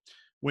when they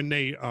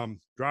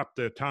dropped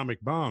the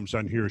atomic bombs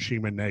on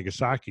Hiroshima and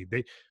Nagasaki,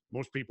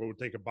 most people would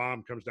think a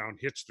bomb comes down,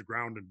 hits the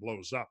ground, and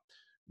blows up.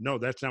 No,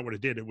 that's not what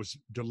it did. It was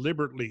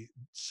deliberately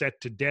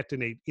set to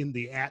detonate in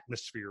the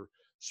atmosphere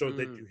so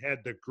that you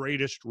had the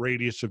greatest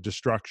radius of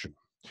destruction.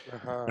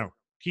 Now,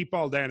 keep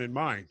all that in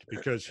mind,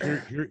 because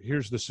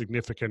here's the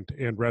significant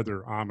and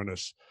rather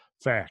ominous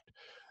fact.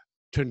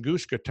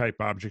 Tunguska type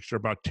objects are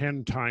about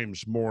 10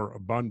 times more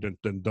abundant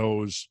than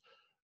those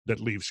that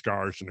leave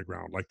scars in the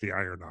ground, like the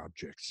iron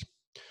objects.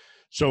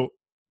 So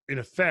in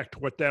effect,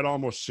 what that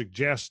almost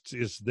suggests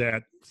is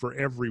that for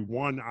every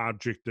one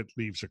object that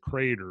leaves a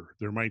crater,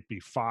 there might be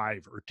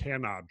 5 or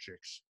 10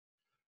 objects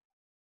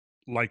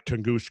like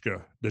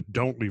Tunguska that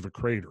don't leave a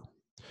crater.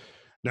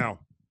 Now,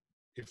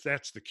 if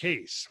that's the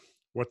case,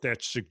 what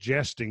that's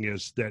suggesting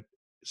is that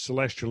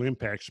celestial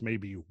impacts may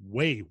be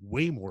way,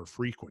 way more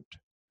frequent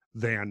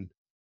than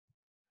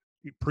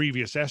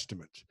previous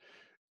estimates.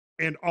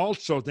 And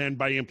also then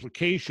by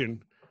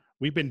implication,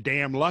 we've been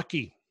damn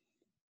lucky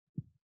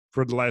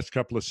for the last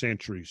couple of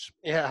centuries.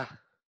 Yeah.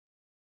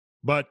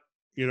 But,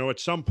 you know, at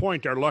some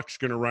point our luck's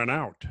going to run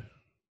out.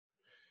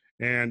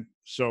 And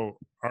so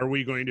are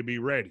we going to be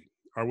ready?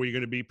 Are we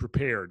going to be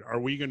prepared? Are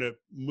we going to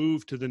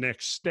move to the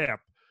next step,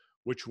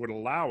 which would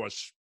allow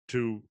us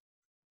to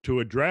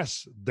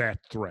address that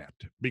threat?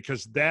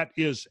 Because that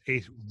is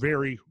a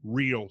very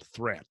real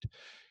threat.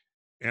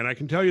 And I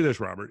can tell you this,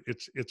 Robert,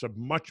 it's a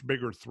much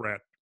bigger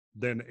threat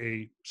than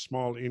a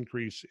small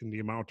increase in the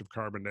amount of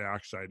carbon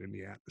dioxide in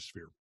the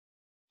atmosphere.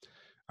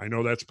 I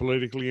know that's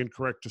politically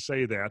incorrect to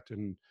say that,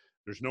 and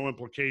there's no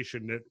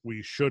implication that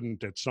we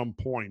shouldn't at some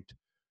point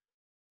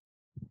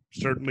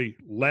certainly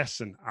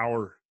lessen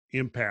our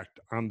impact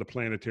on the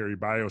planetary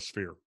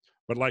biosphere.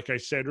 But like I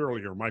said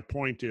earlier, my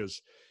point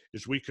is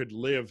we could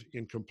live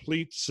in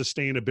complete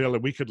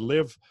sustainability. We could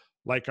live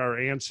like our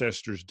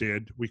ancestors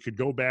did. We could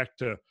go back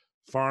to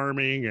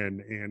farming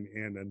and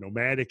a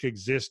nomadic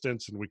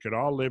existence, and we could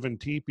all live in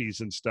teepees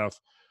and stuff,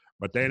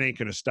 but that ain't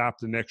going to stop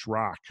the next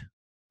rock.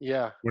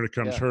 Yeah. When it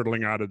comes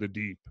hurtling out of the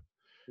deep.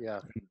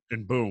 Yeah.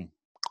 And boom,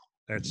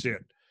 that's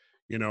it.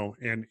 You know,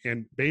 and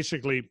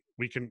basically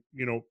we can,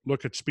 you know,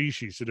 look at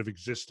species that have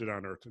existed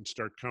on Earth and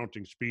start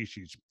counting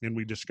species. And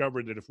we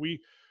discovered that if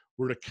we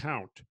were to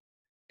count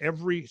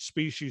every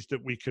species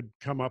that we could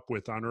come up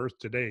with on Earth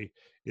today,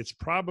 it's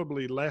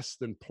probably less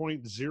than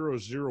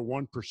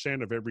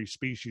 0.001% of every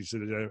species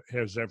that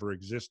has ever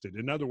existed.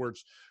 In other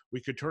words,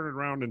 we could turn it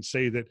around and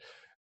say that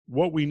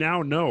what we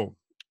now know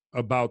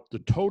about the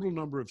total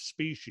number of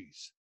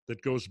species that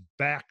goes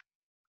back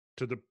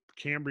to the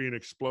Cambrian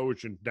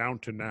explosion down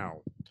to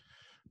now,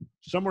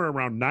 somewhere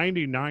around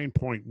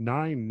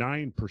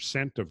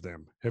 99.99% of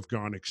them have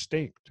gone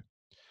extinct.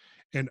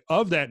 And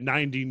of that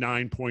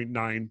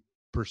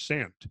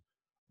 99.9%,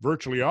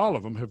 virtually all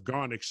of them have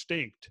gone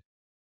extinct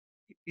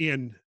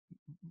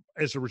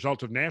as a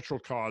result of natural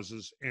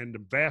causes, and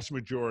the vast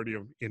majority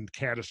of in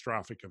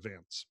catastrophic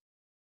events.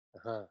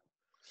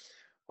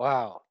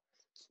 Wow.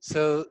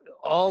 So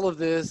all of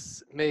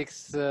this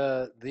makes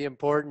the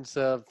importance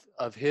of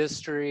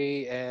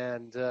history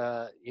and,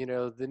 you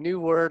know, the new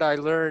word I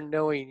learned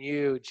knowing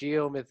you,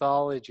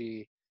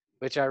 geomythology,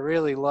 which I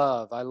really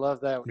love. I love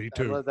that. Me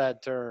too. I love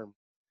that term.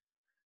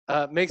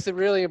 Makes it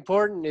really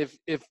important. If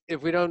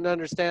we don't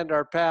understand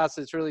our past,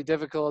 it's really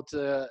difficult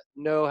to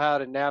know how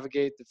to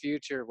navigate the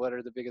future. What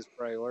are the biggest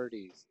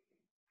priorities?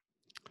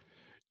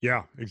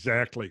 Yeah,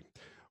 exactly.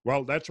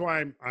 Well, that's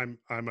why I'm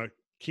a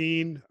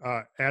keen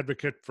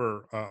advocate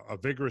for a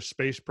vigorous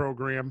space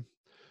program.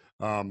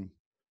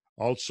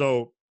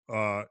 Also,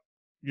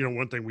 you know,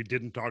 one thing we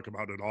didn't talk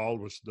about at all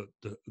was the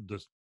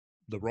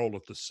role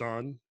of the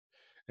sun,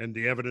 and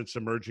the evidence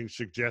emerging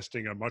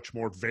suggesting a much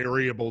more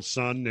variable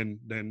sun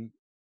than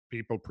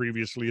people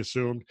previously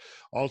assumed.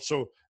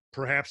 Also,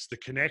 perhaps the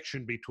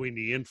connection between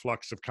the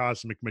influx of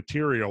cosmic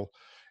material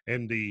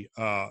and the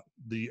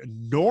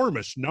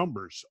enormous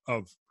numbers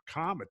of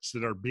comets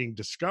that are being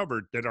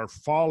discovered that are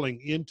falling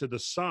into the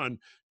sun,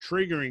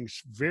 triggering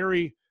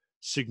very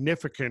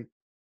significant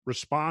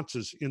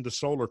responses in the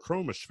solar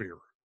chromosphere,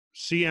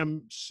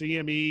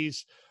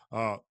 CMEs,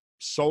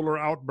 solar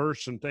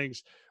outbursts and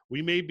things.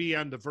 We may be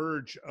on the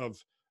verge of,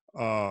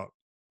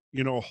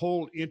 you know, a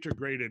whole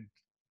integrated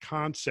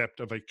concept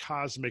of a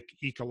cosmic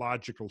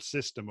ecological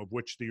system of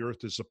which the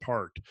Earth is a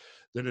part,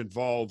 that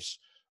involves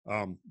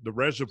the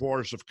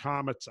reservoirs of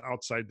comets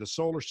outside the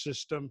solar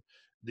system,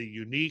 the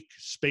unique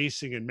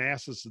spacing and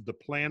masses of the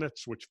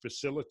planets, which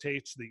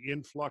facilitates the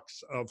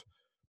influx of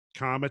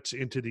comets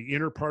into the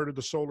inner part of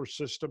the solar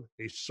system,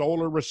 a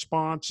solar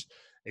response,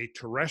 a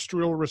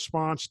terrestrial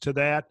response to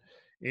that.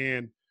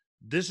 And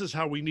this is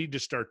how we need to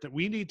start. That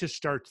we need to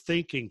start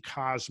thinking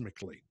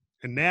cosmically.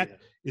 And that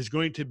is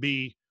going to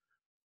be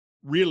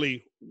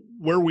really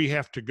where we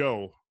have to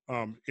go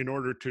in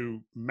order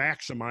to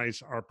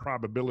maximize our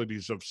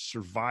probabilities of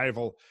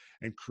survival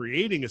and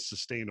creating a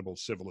sustainable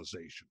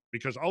civilization.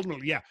 Because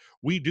ultimately, yeah,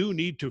 we do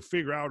need to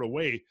figure out a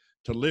way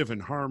to live in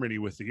harmony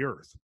with the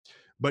earth.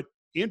 But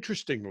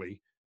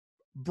interestingly,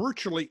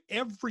 virtually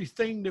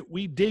everything that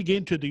we dig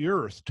into the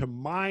earth to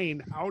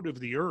mine out of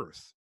the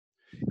earth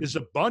is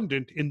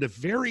abundant in the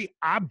very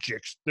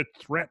objects that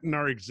threaten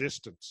our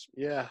existence.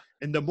 Yeah.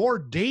 And the more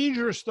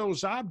dangerous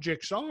those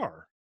objects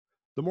are,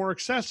 the more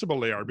accessible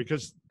they are,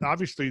 because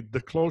obviously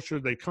the closer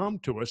they come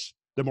to us,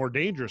 the more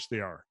dangerous they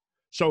are.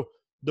 So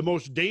the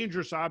most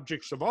dangerous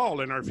objects of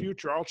all in our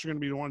future are also going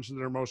to be the ones that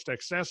are most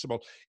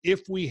accessible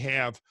if we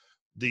have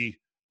the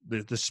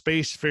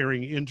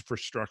spacefaring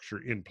infrastructure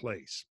in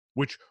place,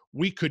 which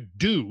we could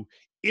do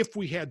if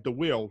we had the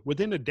will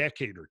within a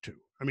decade or two.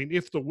 I mean,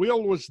 if the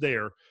will was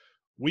there,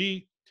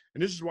 and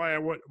this is why I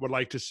would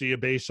like to see a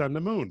base on the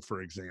moon,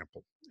 for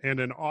example,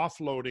 and an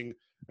offloading,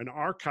 an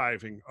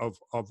archiving of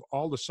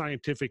all the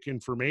scientific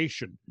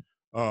information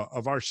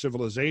of our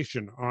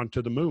civilization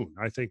onto the moon.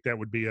 I think that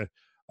would be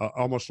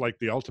almost like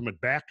the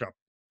ultimate backup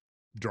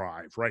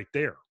drive right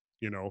there,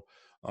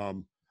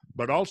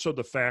 but also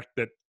the fact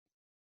that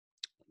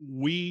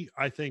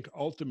I think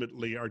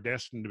ultimately are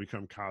destined to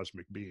become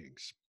cosmic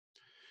beings.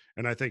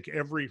 And I think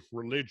every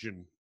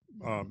religion,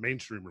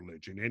 mainstream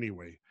religion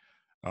anyway,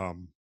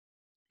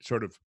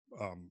 sort of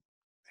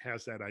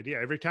has that idea.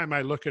 Every time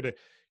I look at it,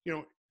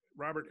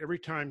 Robert, every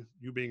time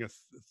you being a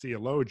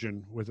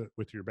theologian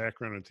with your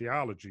background in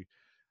theology,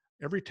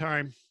 every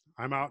time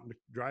I'm out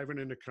driving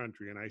in the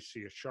country and I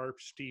see a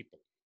sharp steeple,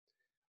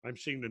 I'm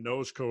seeing the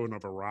nose cone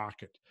of a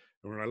rocket.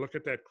 And when I look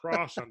at that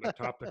cross on the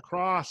top, the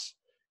cross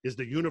is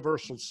the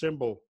universal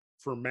symbol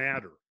for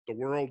matter, the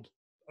world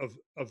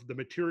of the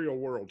material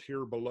world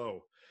here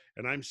below.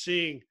 And I'm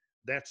seeing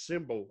that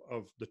symbol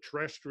of the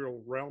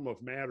terrestrial realm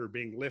of matter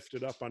being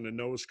lifted up on the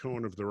nose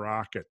cone of the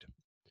rocket.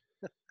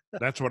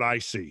 That's what I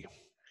see.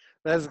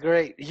 That's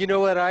great. You know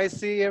what I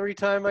see every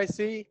time I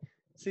see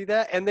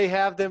that? And they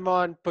have them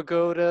on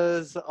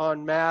pagodas,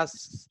 on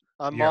masks,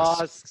 on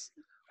mosques,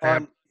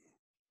 on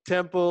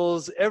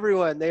temples,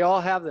 everyone. They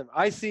all have them.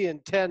 I see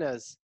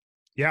antennas.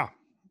 Yeah.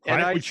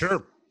 And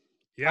sure.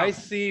 Yeah. I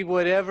see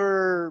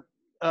whatever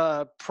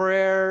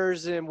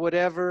prayers and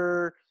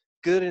whatever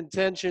good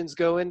intentions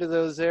go into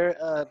those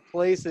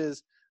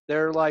places.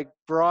 They're like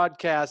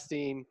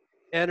broadcasting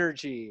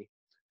energy.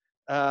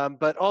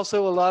 But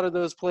also a lot of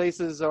those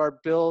places are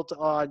built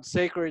on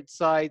sacred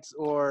sites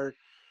or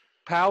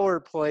power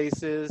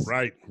places.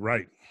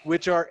 Right.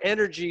 Which are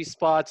energy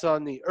spots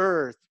on the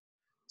earth.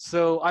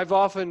 So I've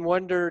often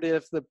wondered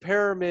if the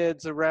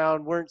pyramids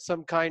around weren't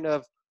some kind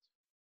of,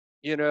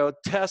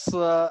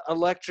 Tesla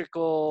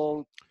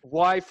electrical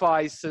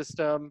Wi-Fi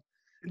system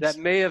that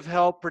may have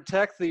helped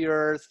protect the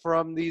earth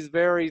from these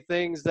very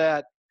things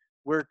that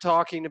we're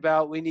talking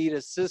about. We need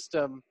a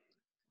system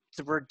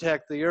to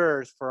protect the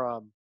earth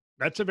from.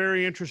 That's a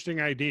very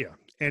interesting idea.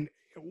 And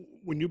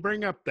when you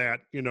bring up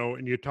that,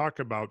 and you talk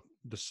about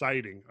the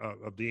siting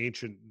of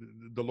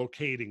the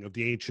locating of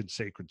the ancient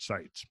sacred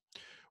sites,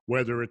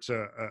 whether it's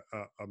a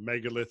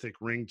megalithic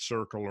ringed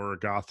circle or a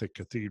Gothic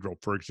cathedral,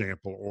 for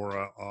example, or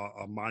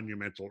a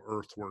monumental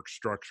earthwork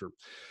structure,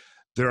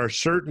 there are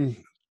certain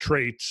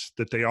traits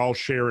that they all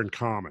share in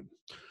common.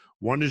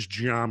 One is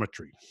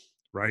geometry,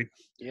 right?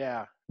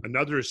 Yeah.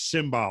 Another is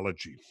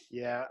symbology.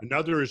 Yeah.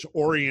 Another is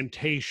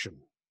orientation.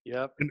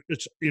 Yep. And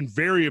it's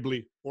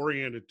invariably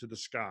oriented to the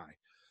sky.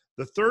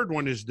 The third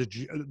one is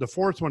the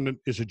fourth one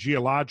is a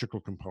geological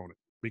component,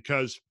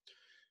 because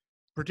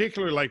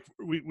particularly like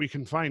we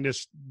can find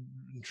this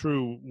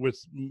true with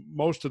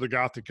most of the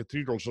Gothic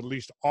cathedrals, at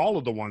least all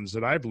of the ones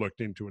that I've looked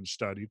into and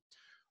studied,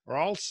 are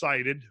all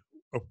cited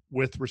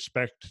with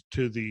respect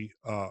to the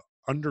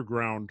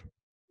underground,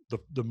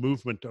 the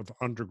movement of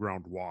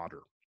underground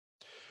water,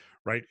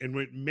 right? And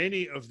when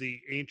many of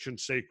the ancient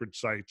sacred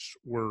sites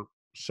were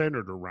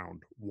centered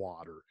around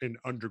water and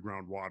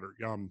underground water.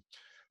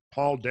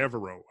 Paul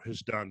Devereaux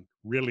has done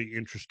really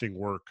interesting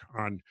work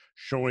on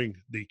showing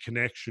the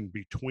connection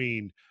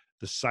between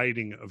the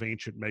siting of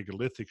ancient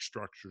megalithic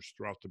structures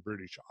throughout the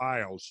British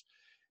Isles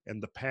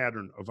and the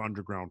pattern of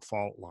underground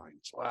fault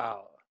lines.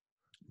 Wow.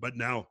 But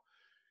now,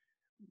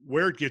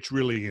 where it gets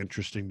really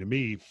interesting to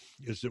me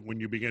is that when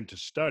you begin to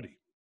study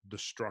the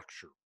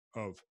structure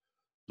of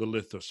the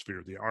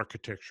lithosphere, the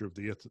architecture of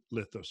the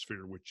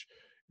lithosphere, which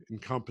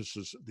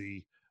encompasses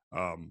the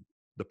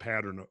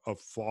pattern of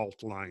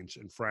fault lines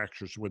and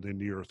fractures within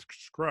the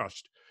Earth's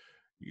crust,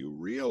 you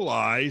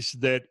realize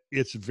that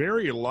it's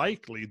very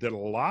likely that a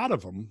lot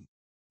of them,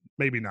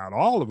 maybe not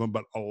all of them,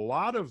 but a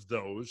lot of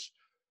those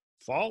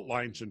fault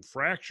lines and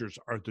fractures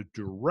are the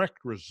direct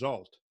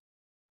result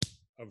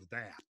of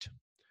that.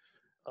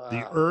 The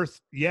Wow.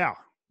 Earth, yeah,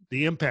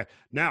 the impact.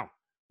 Now,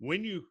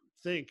 when you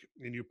think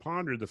and you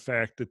ponder the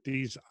fact that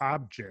these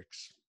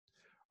objects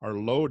are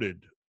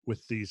loaded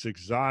with these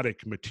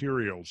exotic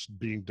materials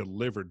being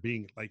delivered,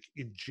 being like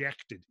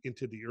injected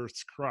into the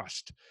Earth's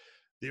crust,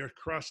 their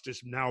crust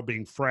is now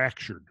being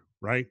fractured,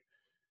 right?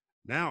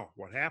 Now,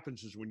 what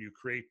happens is when you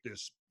create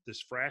this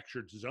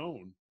fractured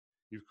zone,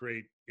 you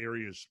create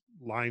areas,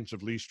 lines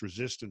of least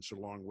resistance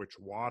along which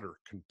water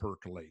can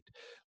percolate.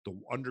 The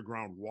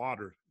underground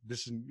water,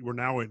 we're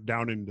now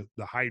down in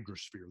the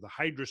hydrosphere. The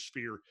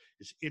hydrosphere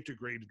is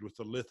integrated with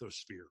the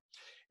lithosphere.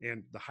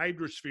 And the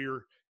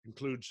hydrosphere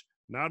includes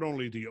not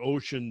only the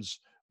oceans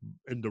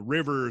and the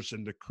rivers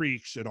and the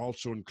creeks, it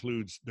also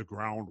includes the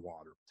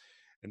groundwater.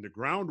 And the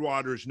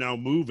groundwater is now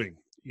moving.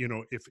 You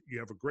know, if you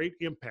have a great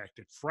impact,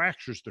 it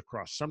fractures the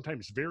crust,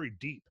 sometimes very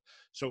deep.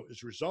 So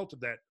as a result of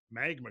that,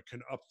 magma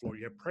can upflow.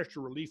 You have pressure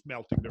relief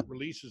melting that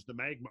releases the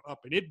magma up,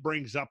 and it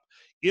brings up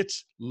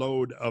its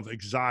load of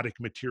exotic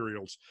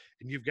materials.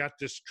 And you've got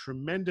this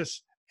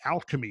tremendous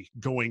alchemy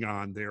going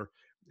on there.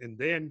 And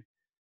then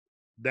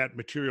that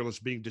material is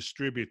being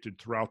distributed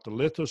throughout the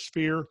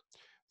lithosphere,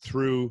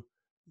 through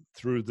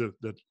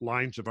the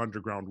lines of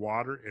underground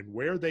water, and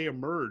where they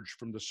emerge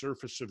from the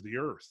surface of the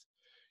earth.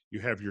 You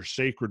have your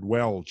sacred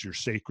wells, your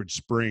sacred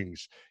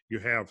springs, you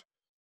have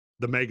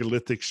the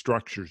megalithic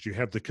structures, you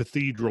have the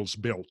cathedrals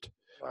built.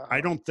 I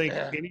Wow. don't think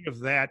any of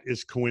that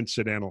is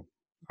coincidental.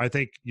 I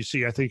think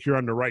you're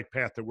on the right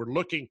path, that we're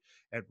looking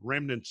at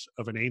remnants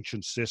of an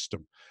ancient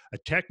system, a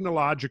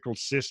technological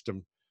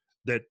system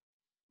that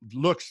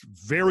looks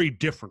very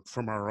different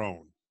from our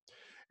own.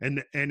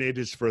 And it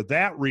is for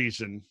that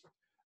reason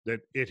that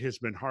it has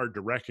been hard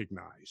to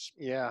recognize.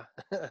 Yeah.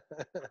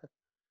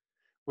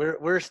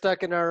 We're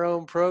stuck in our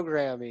own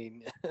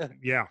programming.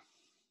 Yeah,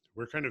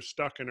 we're kind of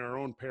stuck in our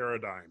own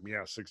paradigm.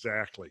 Yes,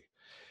 exactly.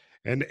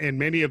 And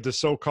many of the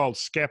so-called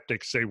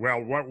skeptics say,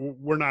 well, what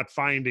we're not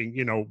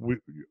finding,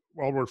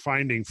 all we're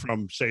finding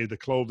from, say, the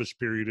Clovis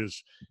period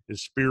is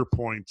spear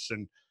points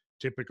and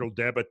typical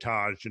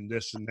debitage and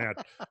this and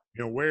that.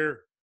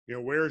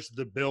 Where's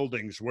the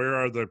buildings? Where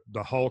are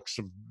the hulks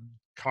of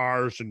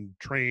cars and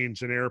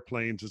trains and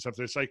airplanes and stuff?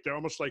 It's like they're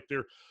almost like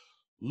they're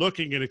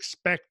looking and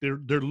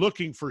they're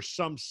looking for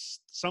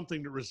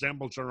something that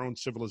resembles our own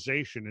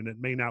civilization, and it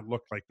may not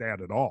look like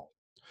that at all.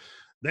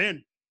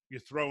 Then you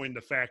throw in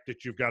the fact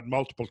that you've got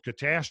multiple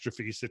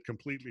catastrophes that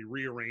completely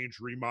rearrange,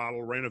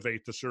 remodel,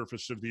 renovate the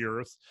surface of the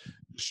earth,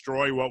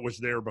 destroy what was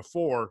there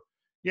before.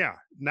 Yeah,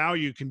 now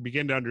you can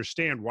begin to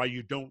understand why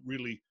you don't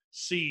really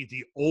see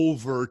the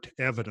overt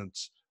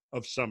evidence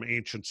of some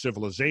ancient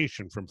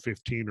civilization from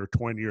 15 or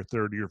 20 or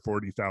 30 or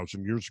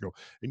 40,000 years ago.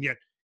 And yet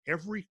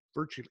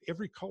virtually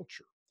every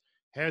culture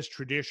has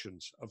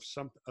traditions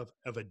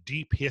of a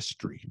deep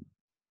history,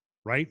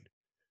 right?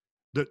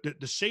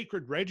 The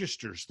sacred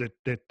registers that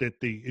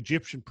the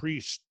Egyptian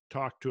priests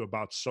talked to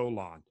about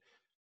Solon,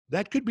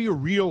 that could be a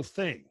real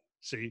thing,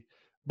 see?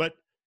 But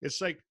it's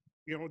like,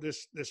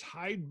 this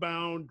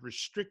hidebound,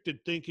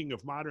 restricted thinking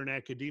of modern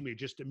academia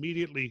just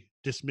immediately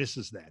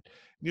dismisses that.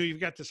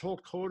 You've got this whole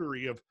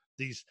coterie of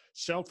these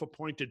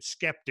self-appointed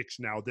skeptics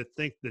now that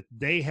think that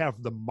they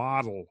have the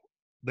model,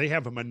 they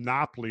have a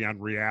monopoly on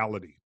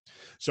reality.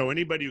 So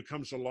anybody who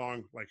comes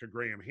along like a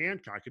Graham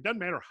Hancock, it doesn't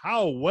matter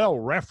how well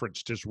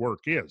referenced his work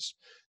is,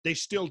 they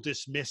still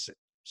dismiss it,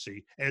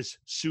 see, as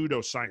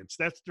pseudoscience.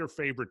 That's their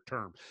favorite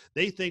term.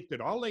 They think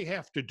that all they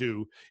have to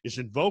do is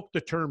invoke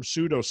the term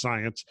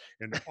pseudoscience,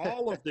 and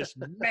all of this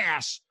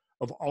mass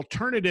of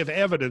alternative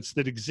evidence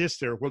that exists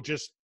there will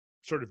just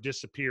sort of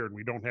disappear, and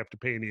we don't have to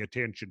pay any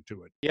attention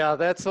to it. Yeah,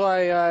 that's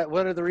why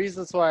one of the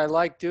reasons why I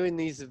like doing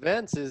these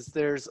events is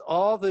there's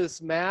all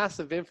this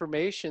massive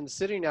information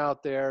sitting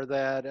out there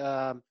that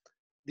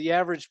the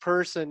average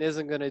person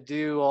isn't going to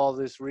do all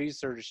this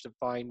research to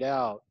find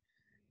out.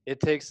 It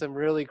takes some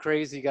really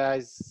crazy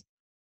guys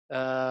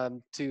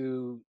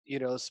to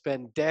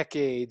spend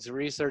decades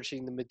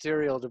researching the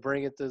material to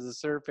bring it to the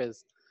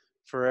surface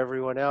for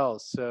everyone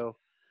else. So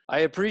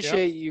I Yep.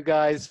 appreciate you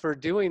guys for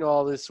doing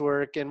all this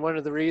work. And one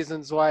of the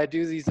reasons why I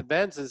do these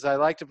events is I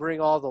like to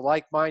bring all the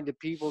like-minded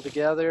people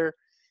together,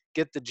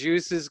 get the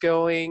juices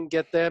going,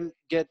 get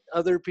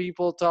other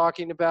people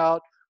talking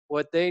about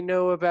what they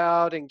know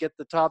about, and get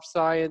the top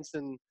science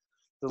and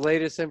the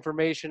latest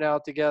information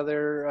out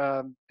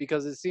together,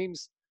 because it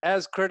seems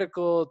as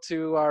critical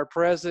to our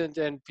present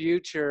and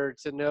future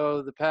to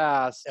know the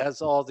past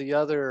as all the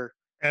other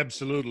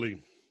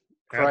Absolutely.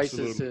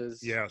 Absolutely.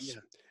 crises. Yes.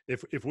 Yeah.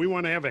 If we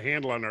want to have a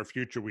handle on our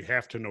future, we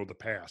have to know the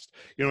past.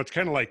 It's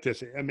kind of like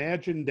this.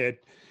 Imagine that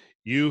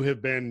you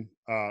have been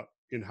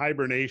in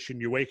hibernation,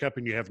 you wake up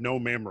and you have no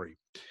memory,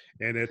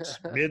 and it's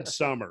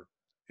midsummer,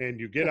 and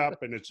you get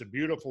up and it's a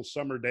beautiful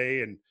summer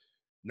day, and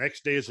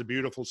next day is a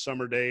beautiful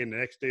summer day, and the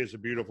next day is a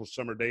beautiful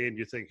summer day, and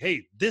you think,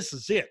 hey, this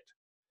is it.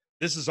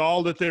 This is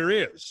all that there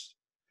is.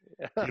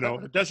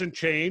 It doesn't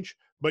change,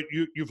 but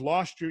you've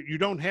lost you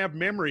don't have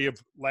memory of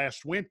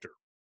last winter,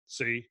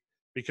 see,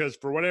 because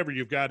for whatever,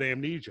 you've got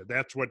amnesia.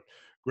 That's what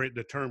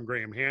the term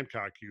Graham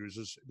Hancock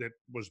uses, that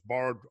was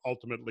borrowed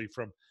ultimately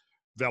from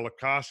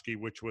Velikovsky,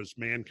 which was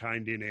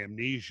mankind in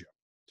amnesia.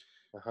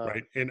 Uh-huh.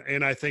 Right.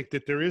 And I think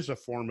that there is a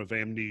form of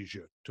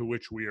amnesia to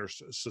which we are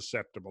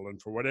susceptible.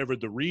 And for whatever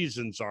the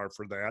reasons are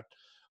for that,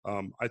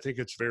 I think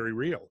it's very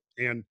real.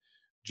 And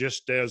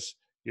just as,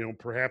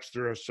 perhaps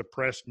there are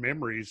suppressed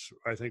memories,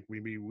 I think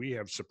we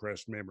have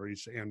suppressed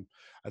memories. And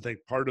I think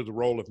part of the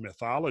role of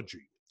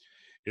mythology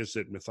is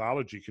that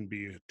mythology can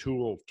be a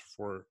tool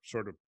for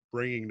sort of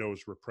bringing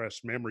those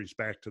repressed memories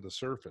back to the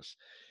surface.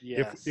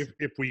 If, Yes. if,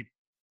 if we,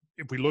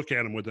 if we look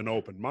at them with an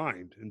open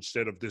mind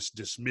instead of this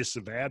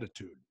dismissive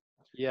attitude.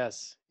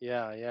 Yes.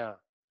 Yeah. Yeah.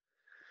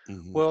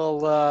 Mm-hmm.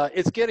 Well,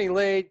 it's getting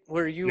late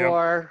where you Yep,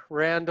 are,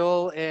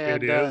 Randall, it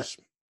and is.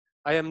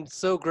 I am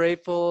so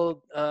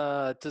grateful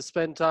to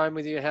spend time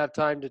with you, have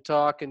time to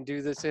talk and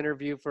do this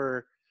interview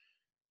for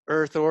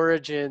Earth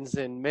Origins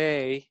in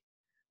May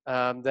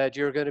that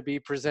you're going to be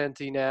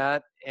presenting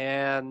at.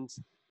 And,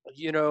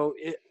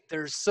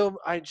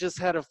 I just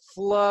had a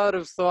flood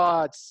of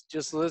thoughts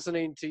just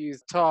listening to you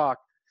talk.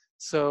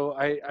 So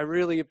I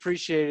really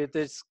appreciate it.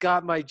 This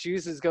got my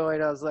juices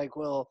going. I was like,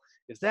 well,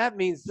 if that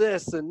means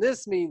this and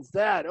this means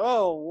that,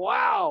 oh,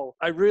 wow.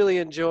 I really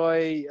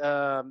enjoy,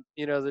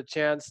 the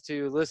chance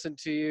to listen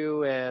to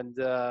you, and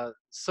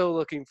so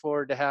looking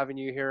forward to having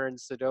you here in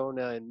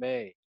Sedona in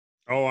May.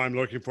 Oh, I'm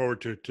looking forward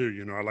to it too.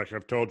 Like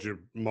I've told you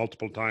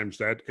multiple times,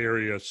 that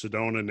area,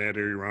 Sedona, and that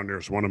area around there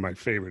is one of my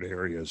favorite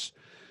areas.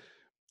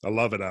 I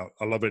love it out.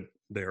 I love it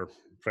there. In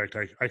fact,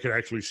 I could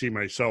actually see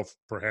myself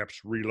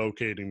perhaps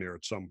relocating there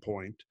at some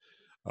point.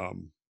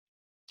 Um,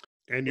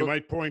 and you Well,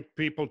 might point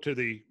people to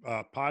the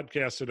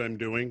podcast that I'm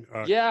doing,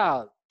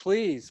 yeah,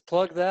 please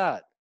plug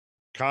that.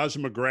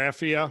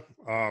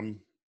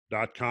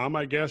 Cosmographia.com,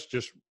 I guess,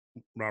 just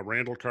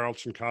Randall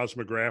Carlson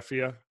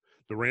Cosmographia,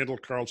 the Randall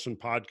Carlson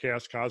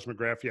podcast,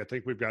 Cosmographia. I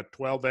think we've got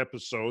 12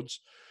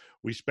 episodes.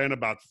 We spent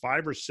about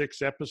 5 or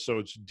 6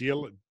 episodes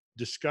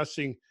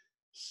discussing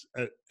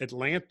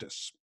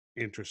Atlantis,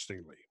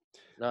 interestingly,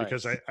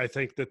 because Nice. I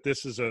think that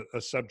this is a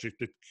subject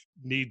that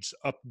needs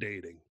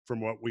updating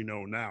from what we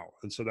know now.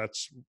 And so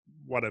that's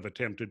what I've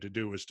attempted to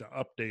do, is to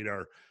update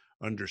our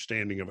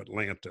understanding of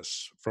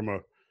Atlantis from a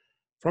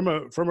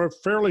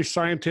fairly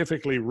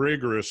scientifically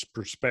rigorous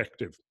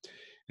perspective.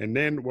 And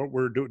then what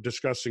we're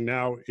discussing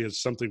now is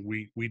something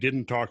we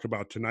didn't talk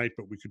about tonight,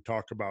 but we could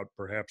talk about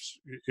perhaps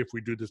if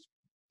we do this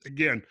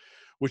again,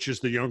 which is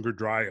the Younger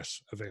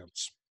Dryas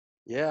events,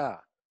 Yeah,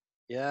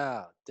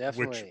 yeah, which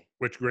definitely.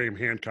 Graham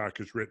Hancock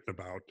has written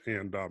about,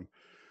 and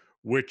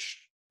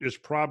which is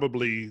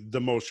probably the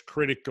most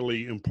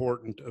critically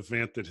important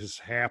event that has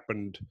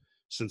happened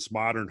since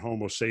modern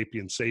Homo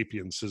sapiens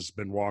sapiens has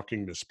been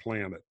walking this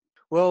planet.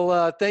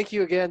 Well, thank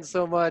you again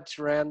so much,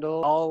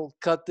 Randall. I'll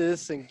cut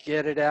this and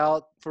get it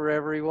out for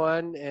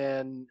everyone,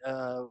 and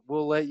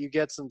we'll let you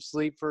get some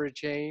sleep for a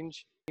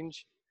change. And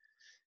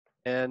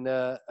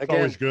It's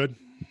always again, good.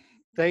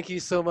 thank you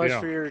so much Yeah.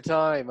 for your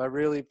time. I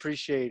really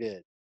appreciate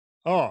it.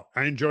 Oh,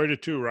 I enjoyed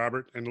it too,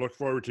 Robert, and look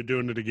forward to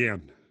doing it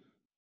again.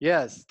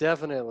 Yes,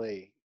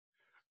 definitely.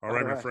 All All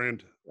right, my right.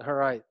 friend. All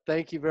right.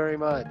 Thank you very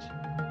much.